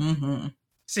 Mm-hmm.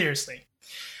 Seriously.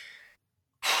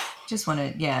 Just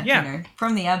want to,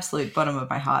 from the absolute bottom of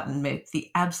my heart and the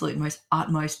absolute most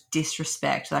utmost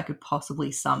disrespect that I could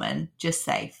possibly summon, just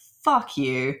say, fuck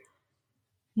you.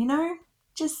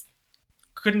 Just...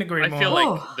 Couldn't agree more. I feel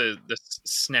like the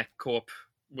Snack Corp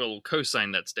will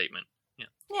co-sign that statement.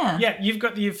 Yeah. Yeah, you've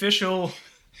got the official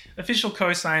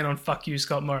co-sign on fuck you,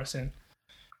 Scott Morrison.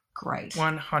 Great.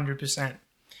 100%.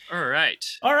 All right.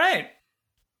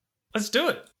 Let's do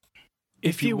it.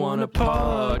 If you want a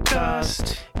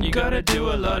podcast, you gotta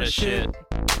do a lot of shit.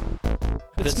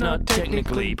 That's not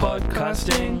technically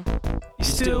podcasting. You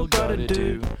still gotta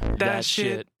do that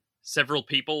shit. Several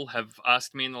people have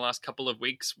asked me in the last couple of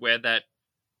weeks where that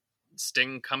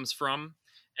sting comes from.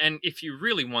 And if you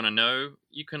really want to know,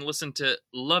 you can listen to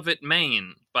Love It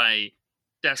Maine by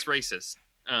Das Racist.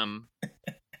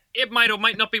 It might or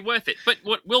might not be worth it. But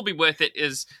what will be worth it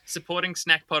is supporting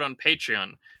SnackPod on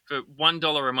Patreon. For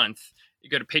 $1 a month, you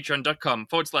go to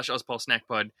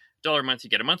patreon.com/OzPolSnackPod. $1 a month, you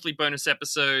get a monthly bonus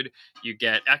episode. You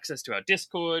get access to our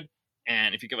Discord.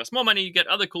 And if you give us more money, you get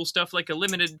other cool stuff like a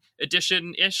limited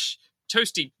edition-ish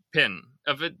toasty pin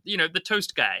of the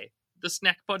toast guy, the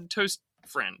SnackPod toast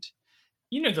friend.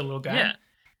 You know the little guy. Yeah.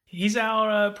 He's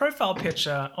our profile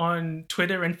picture on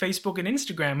Twitter and Facebook and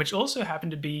Instagram, which also happen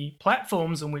to be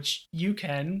platforms on which you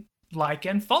can like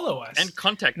and follow us. And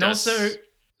contact us. Also,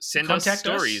 send us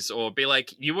stories or be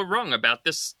like, you were wrong about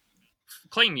this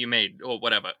claim you made or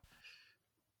whatever.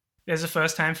 There's a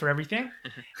first time for everything.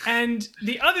 And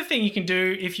the other thing you can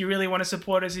do if you really want to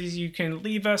support us is you can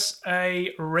leave us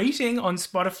a rating on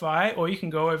Spotify, or you can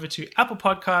go over to Apple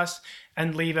Podcasts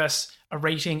and leave us a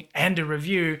rating and a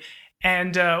review.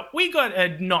 And we got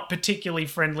a not particularly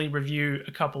friendly review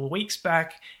a couple of weeks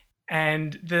back,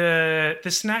 and the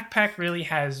Snack Pack really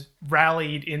has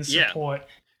rallied in support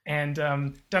and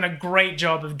done a great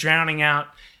job of drowning out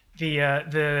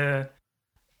the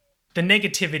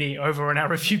negativity over on our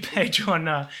review page on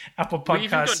Apple Podcasts. We've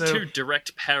even got two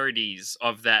direct parodies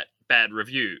of that bad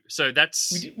review, so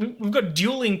that's... We've got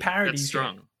dueling parodies. That's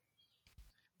strong.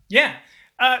 Here.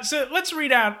 Yeah. So let's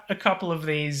read out a couple of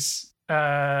these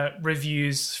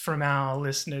reviews from our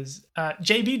listeners.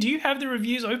 JB, do you have the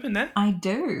reviews open there? I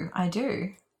do.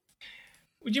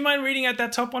 Would you mind reading out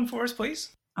that top one for us,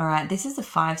 please? All right, this is a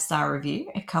 5-star review.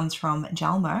 It comes from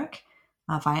Jalmerk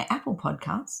via Apple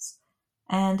Podcasts.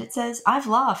 And it says, I've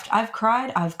laughed, I've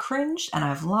cried, I've cringed, and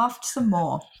I've laughed some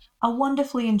more. A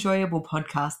wonderfully enjoyable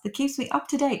podcast that keeps me up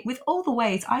to date with all the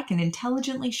ways I can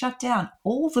intelligently shut down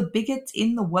all the bigots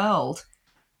in the world.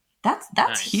 That's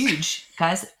Nice. Huge,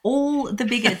 guys. All the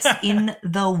bigots in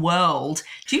the world.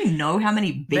 Do you know how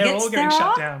many bigots They're all getting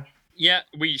shut down. Yeah,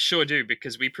 we sure do,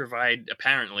 because we provide,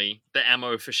 apparently, the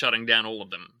ammo for shutting down all of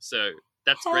them. So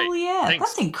that's Hell great. yeah, Thanks,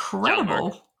 that's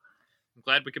incredible. Jalmerk. I'm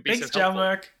glad we could be Thanks, so helpful.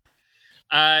 Jalmerk.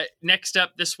 Next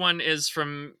up, this one is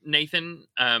from Nathan.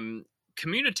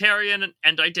 Communitarian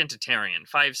and identitarian,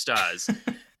 5 stars.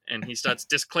 And he starts,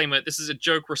 disclaimer, this is a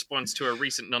joke response to a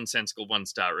recent nonsensical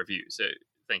 1-star review. So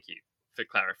thank you for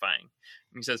clarifying.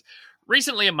 And he says,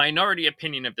 recently a minority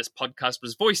opinion of this podcast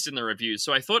was voiced in the review,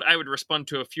 so I thought I would respond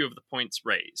to a few of the points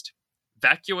raised.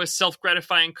 Vacuous,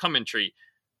 self-gratifying commentary.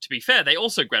 To be fair, they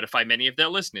also gratify many of their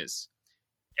listeners.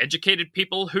 Educated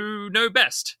people who know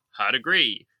best. Hard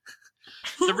agree.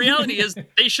 The reality is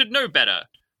they should know better.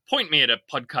 Point me at a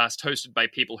podcast hosted by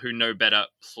people who know better,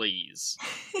 please.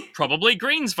 Probably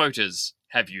Greens voters.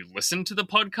 Have you listened to the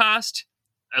podcast?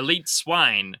 Elite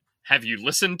swine. Have you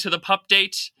listened to the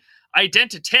pupdate?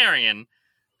 Identitarian.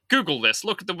 Google this.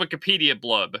 Look at the Wikipedia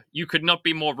blob. You could not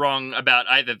be more wrong about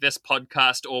either this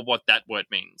podcast or what that word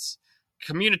means.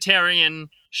 Communitarian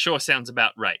sure sounds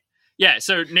about right. Yeah,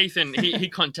 so Nathan, he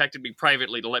contacted me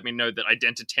privately to let me know that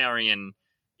identitarian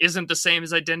isn't the same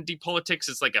as identity politics.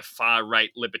 It's like a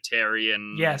far-right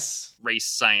libertarian race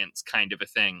science kind of a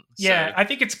thing. Yeah, so, I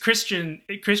think it's Christian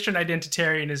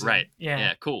identitarianism. Right.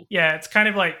 Yeah, cool. Yeah, it's kind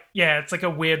of like, it's like a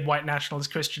weird white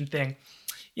nationalist Christian thing.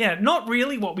 Yeah, not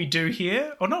really what we do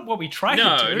here, or not what we try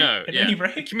to do. No, at any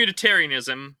rate.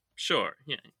 Communitarianism, sure.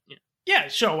 Yeah,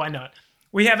 sure, why not?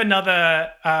 We have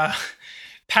another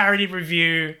parody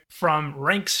review from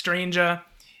Rank Stranger.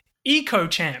 Eco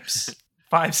Champs,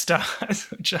 5 stars,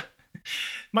 which are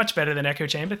much better than Echo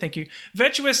Chamber, thank you.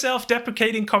 Virtuous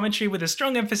self-deprecating commentary with a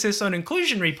strong emphasis on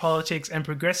inclusionary politics and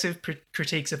progressive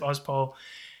critiques of Ozpol.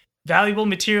 Valuable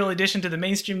material addition to the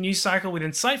mainstream news cycle with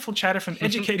insightful chatter from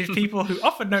educated people who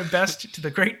often know best to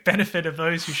the great benefit of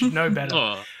those who should know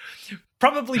better.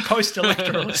 Probably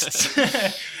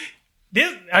post-electoralists.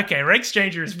 Okay, Rank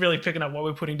Stranger is really picking up what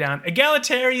we're putting down.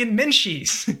 Egalitarian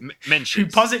mensches.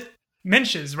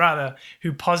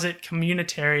 Who posit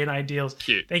communitarian ideals.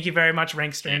 Cute. Thank you very much,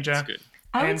 Rank Stranger. Yeah, that's good.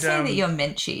 I would say that your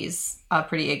mensches are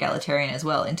pretty egalitarian as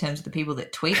well in terms of the people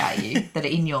that tweet at you that are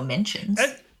in your mentions.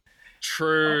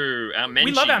 True. Our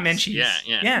mentions. We love our mentions.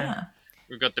 Yeah.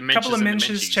 We've got the mentions. A couple of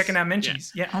mentions checking our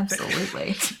mentions. Yeah.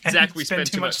 Absolutely. Zach, we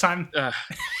spend too much time.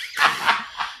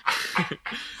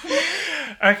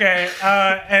 Okay,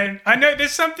 and I know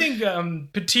there's something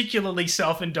particularly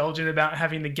self-indulgent about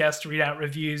having the guest read out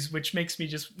reviews, which makes me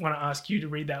just want to ask you to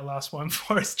read that last one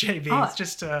for us, JB. It's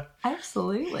just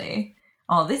absolutely.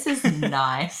 Oh, this is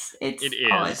nice. It is.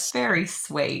 Oh, it's very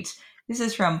sweet. This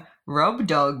is from Rob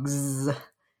Dogs.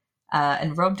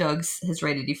 And Rob Dogs has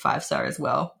rated you 5-star as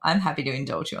well. I'm happy to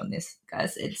indulge you on this,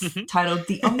 guys. It's titled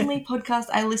The Only Podcast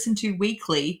I Listen to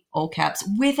Weekly, all caps,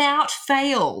 without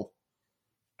fail.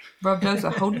 Rob Dogs,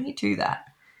 are holding you to that.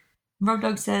 Rob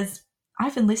Dogs says,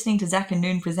 I've been listening to Zach and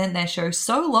Noon present their show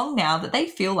so long now that they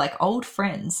feel like old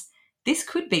friends. This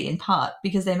could be in part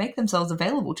because they make themselves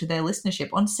available to their listenership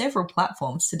on several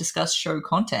platforms to discuss show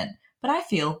content, but I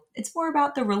feel it's more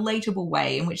about the relatable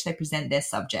way in which they present their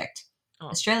subject.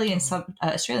 Australian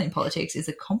politics is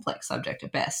a complex subject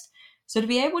at best, so to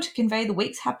be able to convey the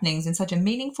week's happenings in such a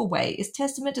meaningful way is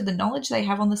testament to the knowledge they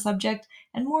have on the subject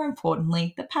and, more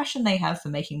importantly, the passion they have for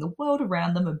making the world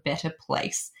around them a better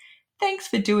place. Thanks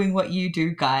for doing what you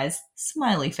do, guys.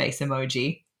 Smiley face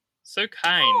emoji. So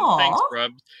kind. Aww. Thanks,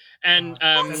 Rob. And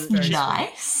that's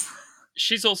nice.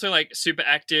 She's also like super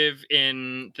active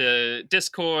in the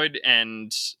Discord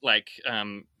and like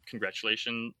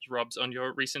congratulations, Robs, on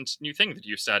your recent new thing that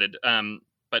you started.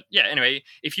 But yeah, anyway,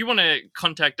 if you want to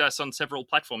contact us on several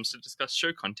platforms to discuss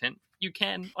show content, you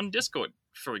can on Discord,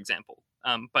 for example.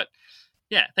 But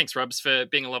yeah, thanks, Robs, for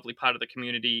being a lovely part of the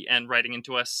community and writing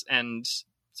into us and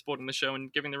supporting the show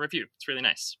and giving the review. It's really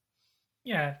nice.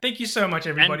 Yeah, thank you so much,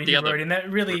 everybody who wrote in.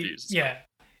 That really,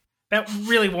 that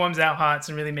really warms our hearts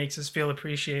and really makes us feel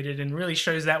appreciated and really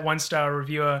shows that 1-star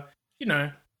reviewer,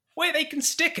 where they can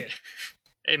stick it.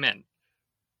 Amen.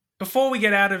 Before we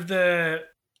get out of the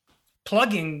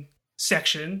plugging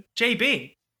section,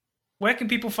 JB, where can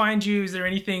people find you? Is there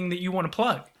anything that you want to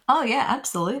plug? Oh, yeah,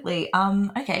 absolutely.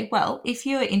 Okay, well, if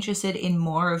you're interested in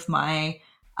more of my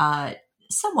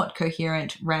somewhat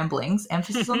coherent ramblings,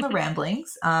 emphasis on the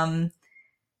ramblings, you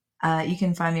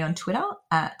can find me on Twitter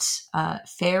at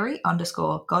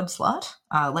fairy_godslut,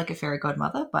 like a fairy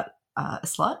godmother, but a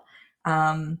slut.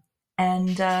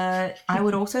 And I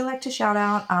would also like to shout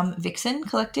out Vixen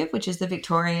Collective, which is the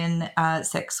Victorian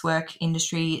sex work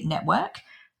industry network,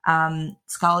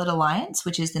 Scarlet Alliance,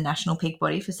 which is the national peak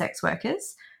body for sex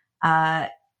workers.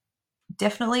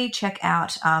 Definitely check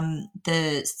out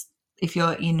if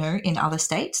you're in other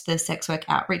states, the sex work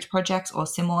outreach projects or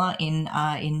similar in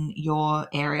your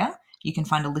area. You can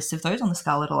find a list of those on the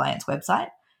Scarlet Alliance website.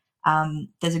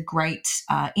 There's a great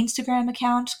Instagram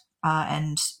account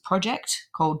and project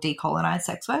called Decolonize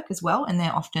Sex Work as well, and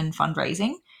they're often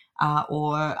fundraising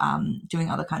or doing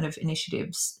other kind of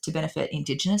initiatives to benefit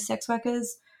Indigenous sex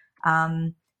workers.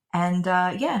 Have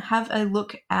a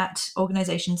look at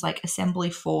organisations like Assembly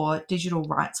for, Digital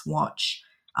Rights Watch,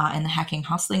 and the Hacking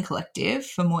Hustling Collective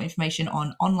for more information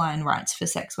on online rights for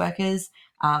sex workers,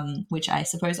 which I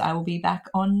suppose I will be back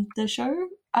on the show.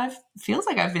 Feels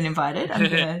like I've been invited. I'm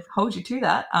going to hold you to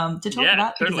that to talk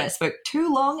about, because I spoke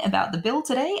too long about the bill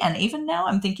today, and even now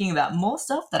I'm thinking about more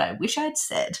stuff that I wish I'd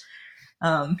said.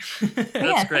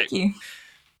 That's great. Thank you.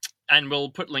 And we'll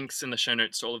put links in the show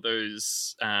notes to all of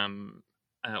those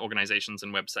organizations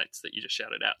and websites that you just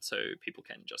shouted out, so people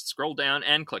can just scroll down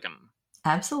and click them.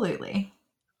 Absolutely.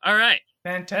 All right.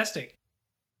 Fantastic.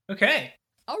 Okay.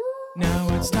 Now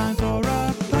it's time for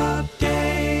a pub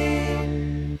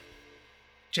date.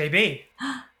 JB,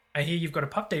 I hear you've got a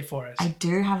pup date for us. I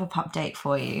do have a pup date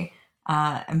for you.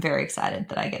 I'm very excited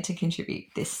that I get to contribute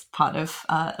this part of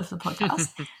the podcast.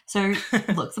 So,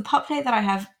 look, the pup date that I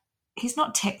have, he's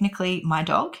not technically my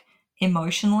dog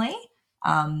emotionally.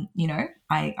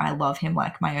 I love him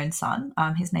like my own son.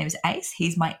 His name is Ace.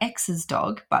 He's my ex's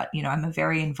dog, but, I'm a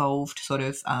very involved sort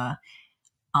of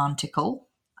aunticle,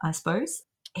 I suppose.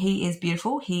 He is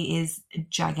beautiful. He is a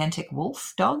gigantic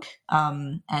wolf dog,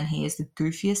 and he is the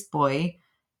goofiest boy,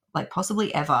 like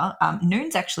possibly ever.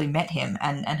 Noon's actually met him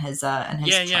and has trained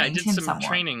him I did some somewhat.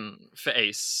 Training for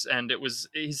Ace, and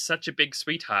he's such a big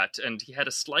sweetheart, and he had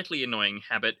a slightly annoying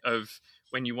habit of,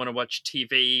 when you want to watch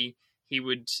TV, he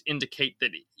would indicate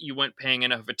that you weren't paying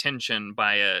enough attention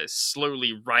by a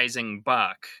slowly rising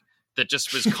bark that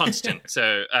just was constant.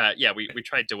 So, we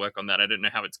tried to work on that. I don't know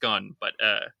how it's gone, but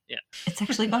yeah. It's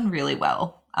actually gone really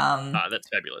well. That's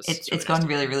fabulous. It's gone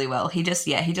really, really well. He just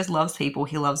loves people.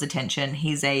 He loves attention.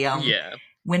 He's a,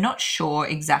 we're not sure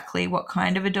exactly what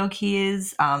kind of a dog he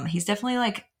is. He's definitely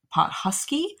like part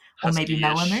husky or maybe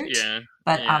Malamute. Yeah.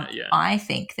 But I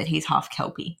think that he's half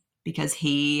Kelpie, because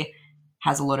he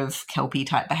has a lot of Kelpie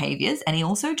type behaviors, and he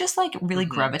also just like really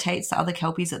gravitates to other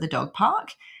Kelpies at the dog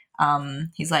park.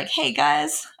 He's like, hey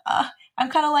guys, I'm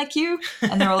kind of like you,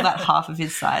 and they're all about half of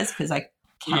his size, because I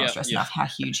cannot stress enough how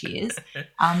huge he is.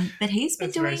 But he's been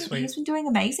doing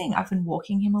amazing. I've been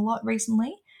walking him a lot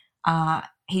recently.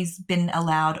 He's been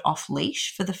allowed off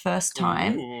leash for the first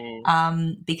time,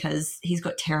 because he's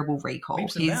got terrible recall.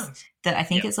 I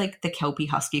think it's like the Kelpie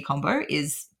Husky combo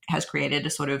has created a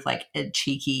sort of like a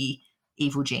cheeky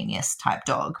evil genius type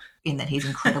dog, in that he's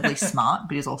incredibly smart,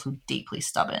 but he's also deeply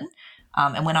stubborn.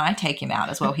 And when I take him out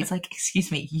as well, he's like,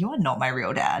 excuse me, you are not my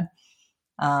real dad.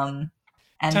 And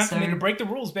time for me to break the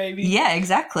rules, baby. Yeah,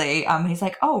 exactly. He's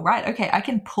like, oh, right, okay, I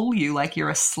can pull you like you're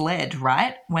a sled,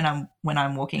 right? When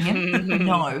I'm walking him.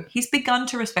 No, he's begun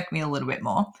to respect me a little bit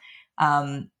more.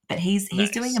 But he's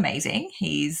doing amazing.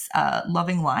 He's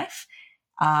loving life.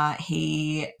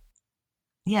 He's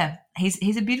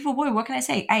a beautiful boy. What can I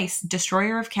say? Ace,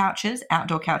 destroyer of couches,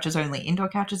 outdoor couches only. Indoor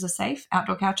couches are safe.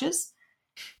 Outdoor couches,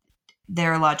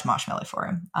 they're a large marshmallow for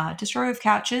him. Destroyer of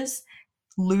couches,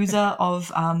 loser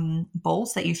of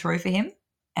balls that you throw for him,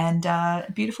 and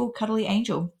beautiful cuddly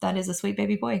angel. That is a sweet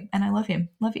baby boy, and I love him.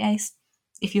 Love you, Ace,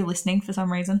 if you're listening for some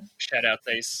reason. Shout out,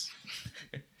 Ace.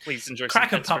 Please enjoy Crack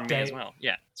some a pets pup from date me as well.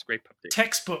 Yeah, it's a great pup date.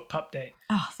 Textbook pup date.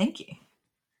 Oh, thank you.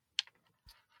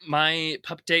 My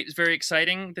pup date is very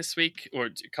exciting this week, or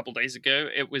a couple days ago.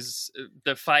 It was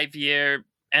the 5-year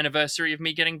anniversary of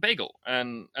me getting Bagel,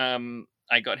 and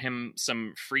I got him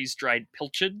some freeze-dried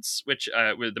pilchards, which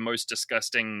were the most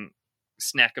disgusting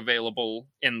snack available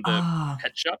in the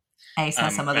pet shop. Ace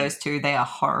has some of those too. They are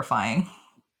horrifying.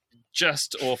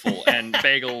 Just awful. And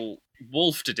Bagel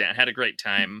wolfed it down, had a great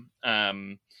time.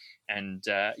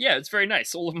 It's very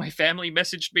nice. All of my family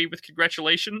messaged me with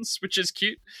congratulations, which is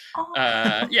cute.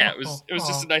 It was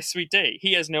just a nice, sweet day.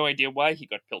 He has no idea why he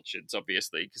got pilchards,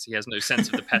 obviously, because he has no sense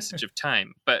of the passage of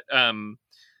time. But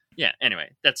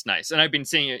anyway, that's nice. And I've been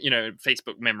seeing,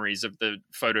 Facebook memories of the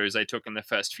photos I took in the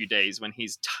first few days when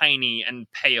he's tiny and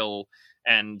pale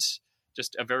and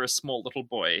just a very small little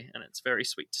boy. And it's very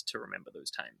sweet to remember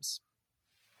those times.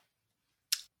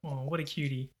 Oh, what a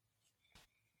cutie.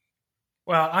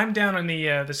 Well, I'm down on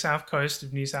the south coast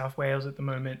of New South Wales at the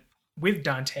moment with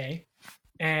Dante.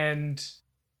 And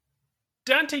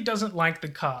Dante doesn't like the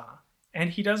car. And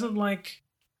he doesn't like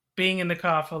being in the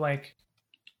car for like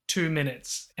 2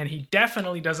 minutes, and he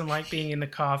definitely doesn't like being in the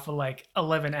car for like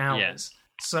 11 hours. Yeah.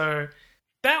 So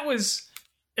that was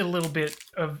a little bit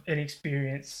of an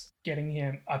experience getting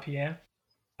him up here.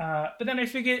 But then I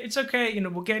figured it's okay,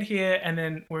 we'll get here, and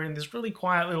then we're in this really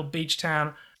quiet little beach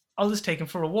town. I'll just take him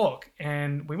for a walk.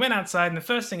 And we went outside, and the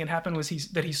first thing that happened was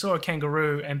that he saw a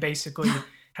kangaroo and basically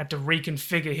had to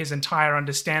reconfigure his entire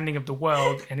understanding of the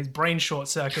world, and his brain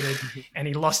short-circuited, and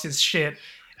he lost his shit.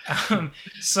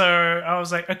 So I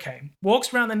was like, okay,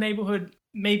 walks around the neighborhood,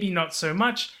 maybe not so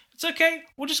much. it's okay.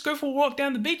 We'll just go for a walk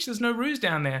down the beach. There's no roos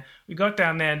down there. We got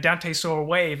down there and Dante saw a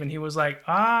wave and he was like,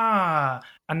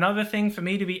 another thing for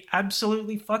me to be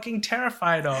absolutely fucking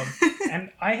terrified of. And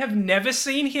I have never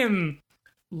seen him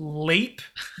leap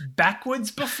backwards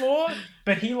before,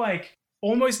 but he like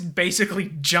almost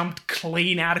basically jumped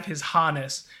clean out of his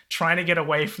harness trying to get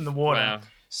away from the water. Wow.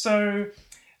 So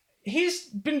he's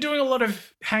been doing a lot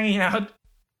of hanging out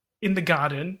in the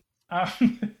garden.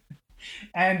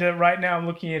 And right now I'm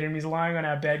looking at him. He's lying on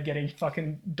our bed getting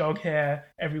fucking dog hair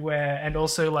everywhere and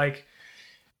also like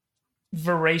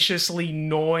voraciously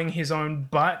gnawing his own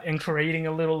butt and creating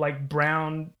a little like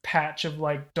brown patch of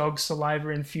like dog saliva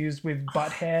infused with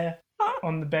butt hair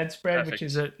on the bedspread. Perfect. Which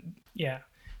is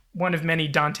one of many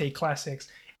Dante classics.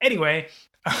 Anyway,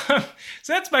 so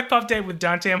that's my pub date with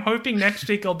Dante. I'm hoping next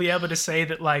week I'll be able to say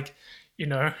that, like, you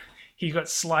know, he got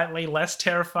slightly less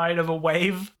terrified of a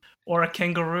wave or a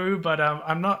kangaroo, but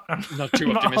I'm not too I'm not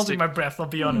holding optimistic. my breath, I'll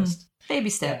be honest. Baby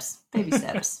steps. Baby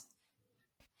steps.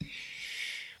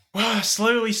 Well,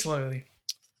 slowly.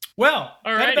 Well, that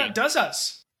Alrighty. about does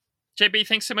us. JB,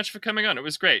 thanks so much for coming on. It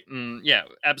was great. And yeah,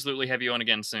 absolutely have you on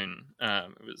again soon.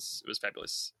 It was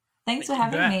fabulous. Thanks for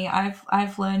Thank you. having me.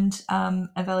 I've learned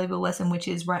a valuable lesson, which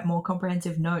is write more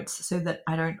comprehensive notes so that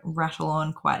I don't rattle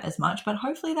on quite as much. But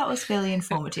hopefully that was fairly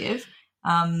informative.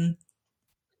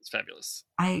 It's fabulous.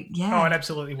 Oh, it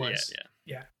absolutely was.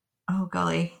 Yeah. Oh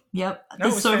golly, yep. No, it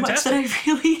There's was so much that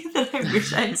fantastic. that I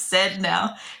wish I'd said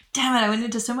now. Damn it! I went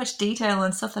into so much detail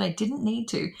and stuff that I didn't need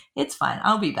to. It's fine.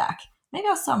 I'll be back. Maybe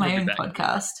I'll start my You'll own be back.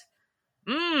 podcast.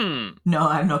 Mm. No,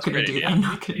 I'm not going to great do idea. that. I'm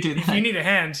not going to do If you that. need a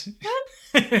hand,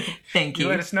 Thank you.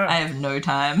 let us know. I have no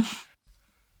time.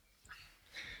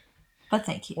 But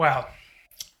thank you. Wow.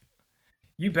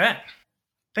 You bet.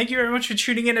 Thank you very much for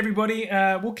tuning in, everybody.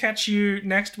 We'll catch you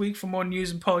next week for more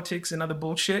news and politics and other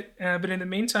bullshit. But in the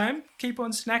meantime, keep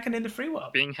on snacking in the free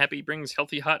world. Being happy brings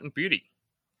healthy heart and beauty.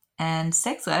 And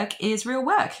sex work is real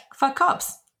work. Fuck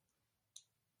cops.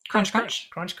 Crunch, crunch.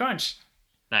 Crunch, crunch.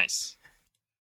 Nice.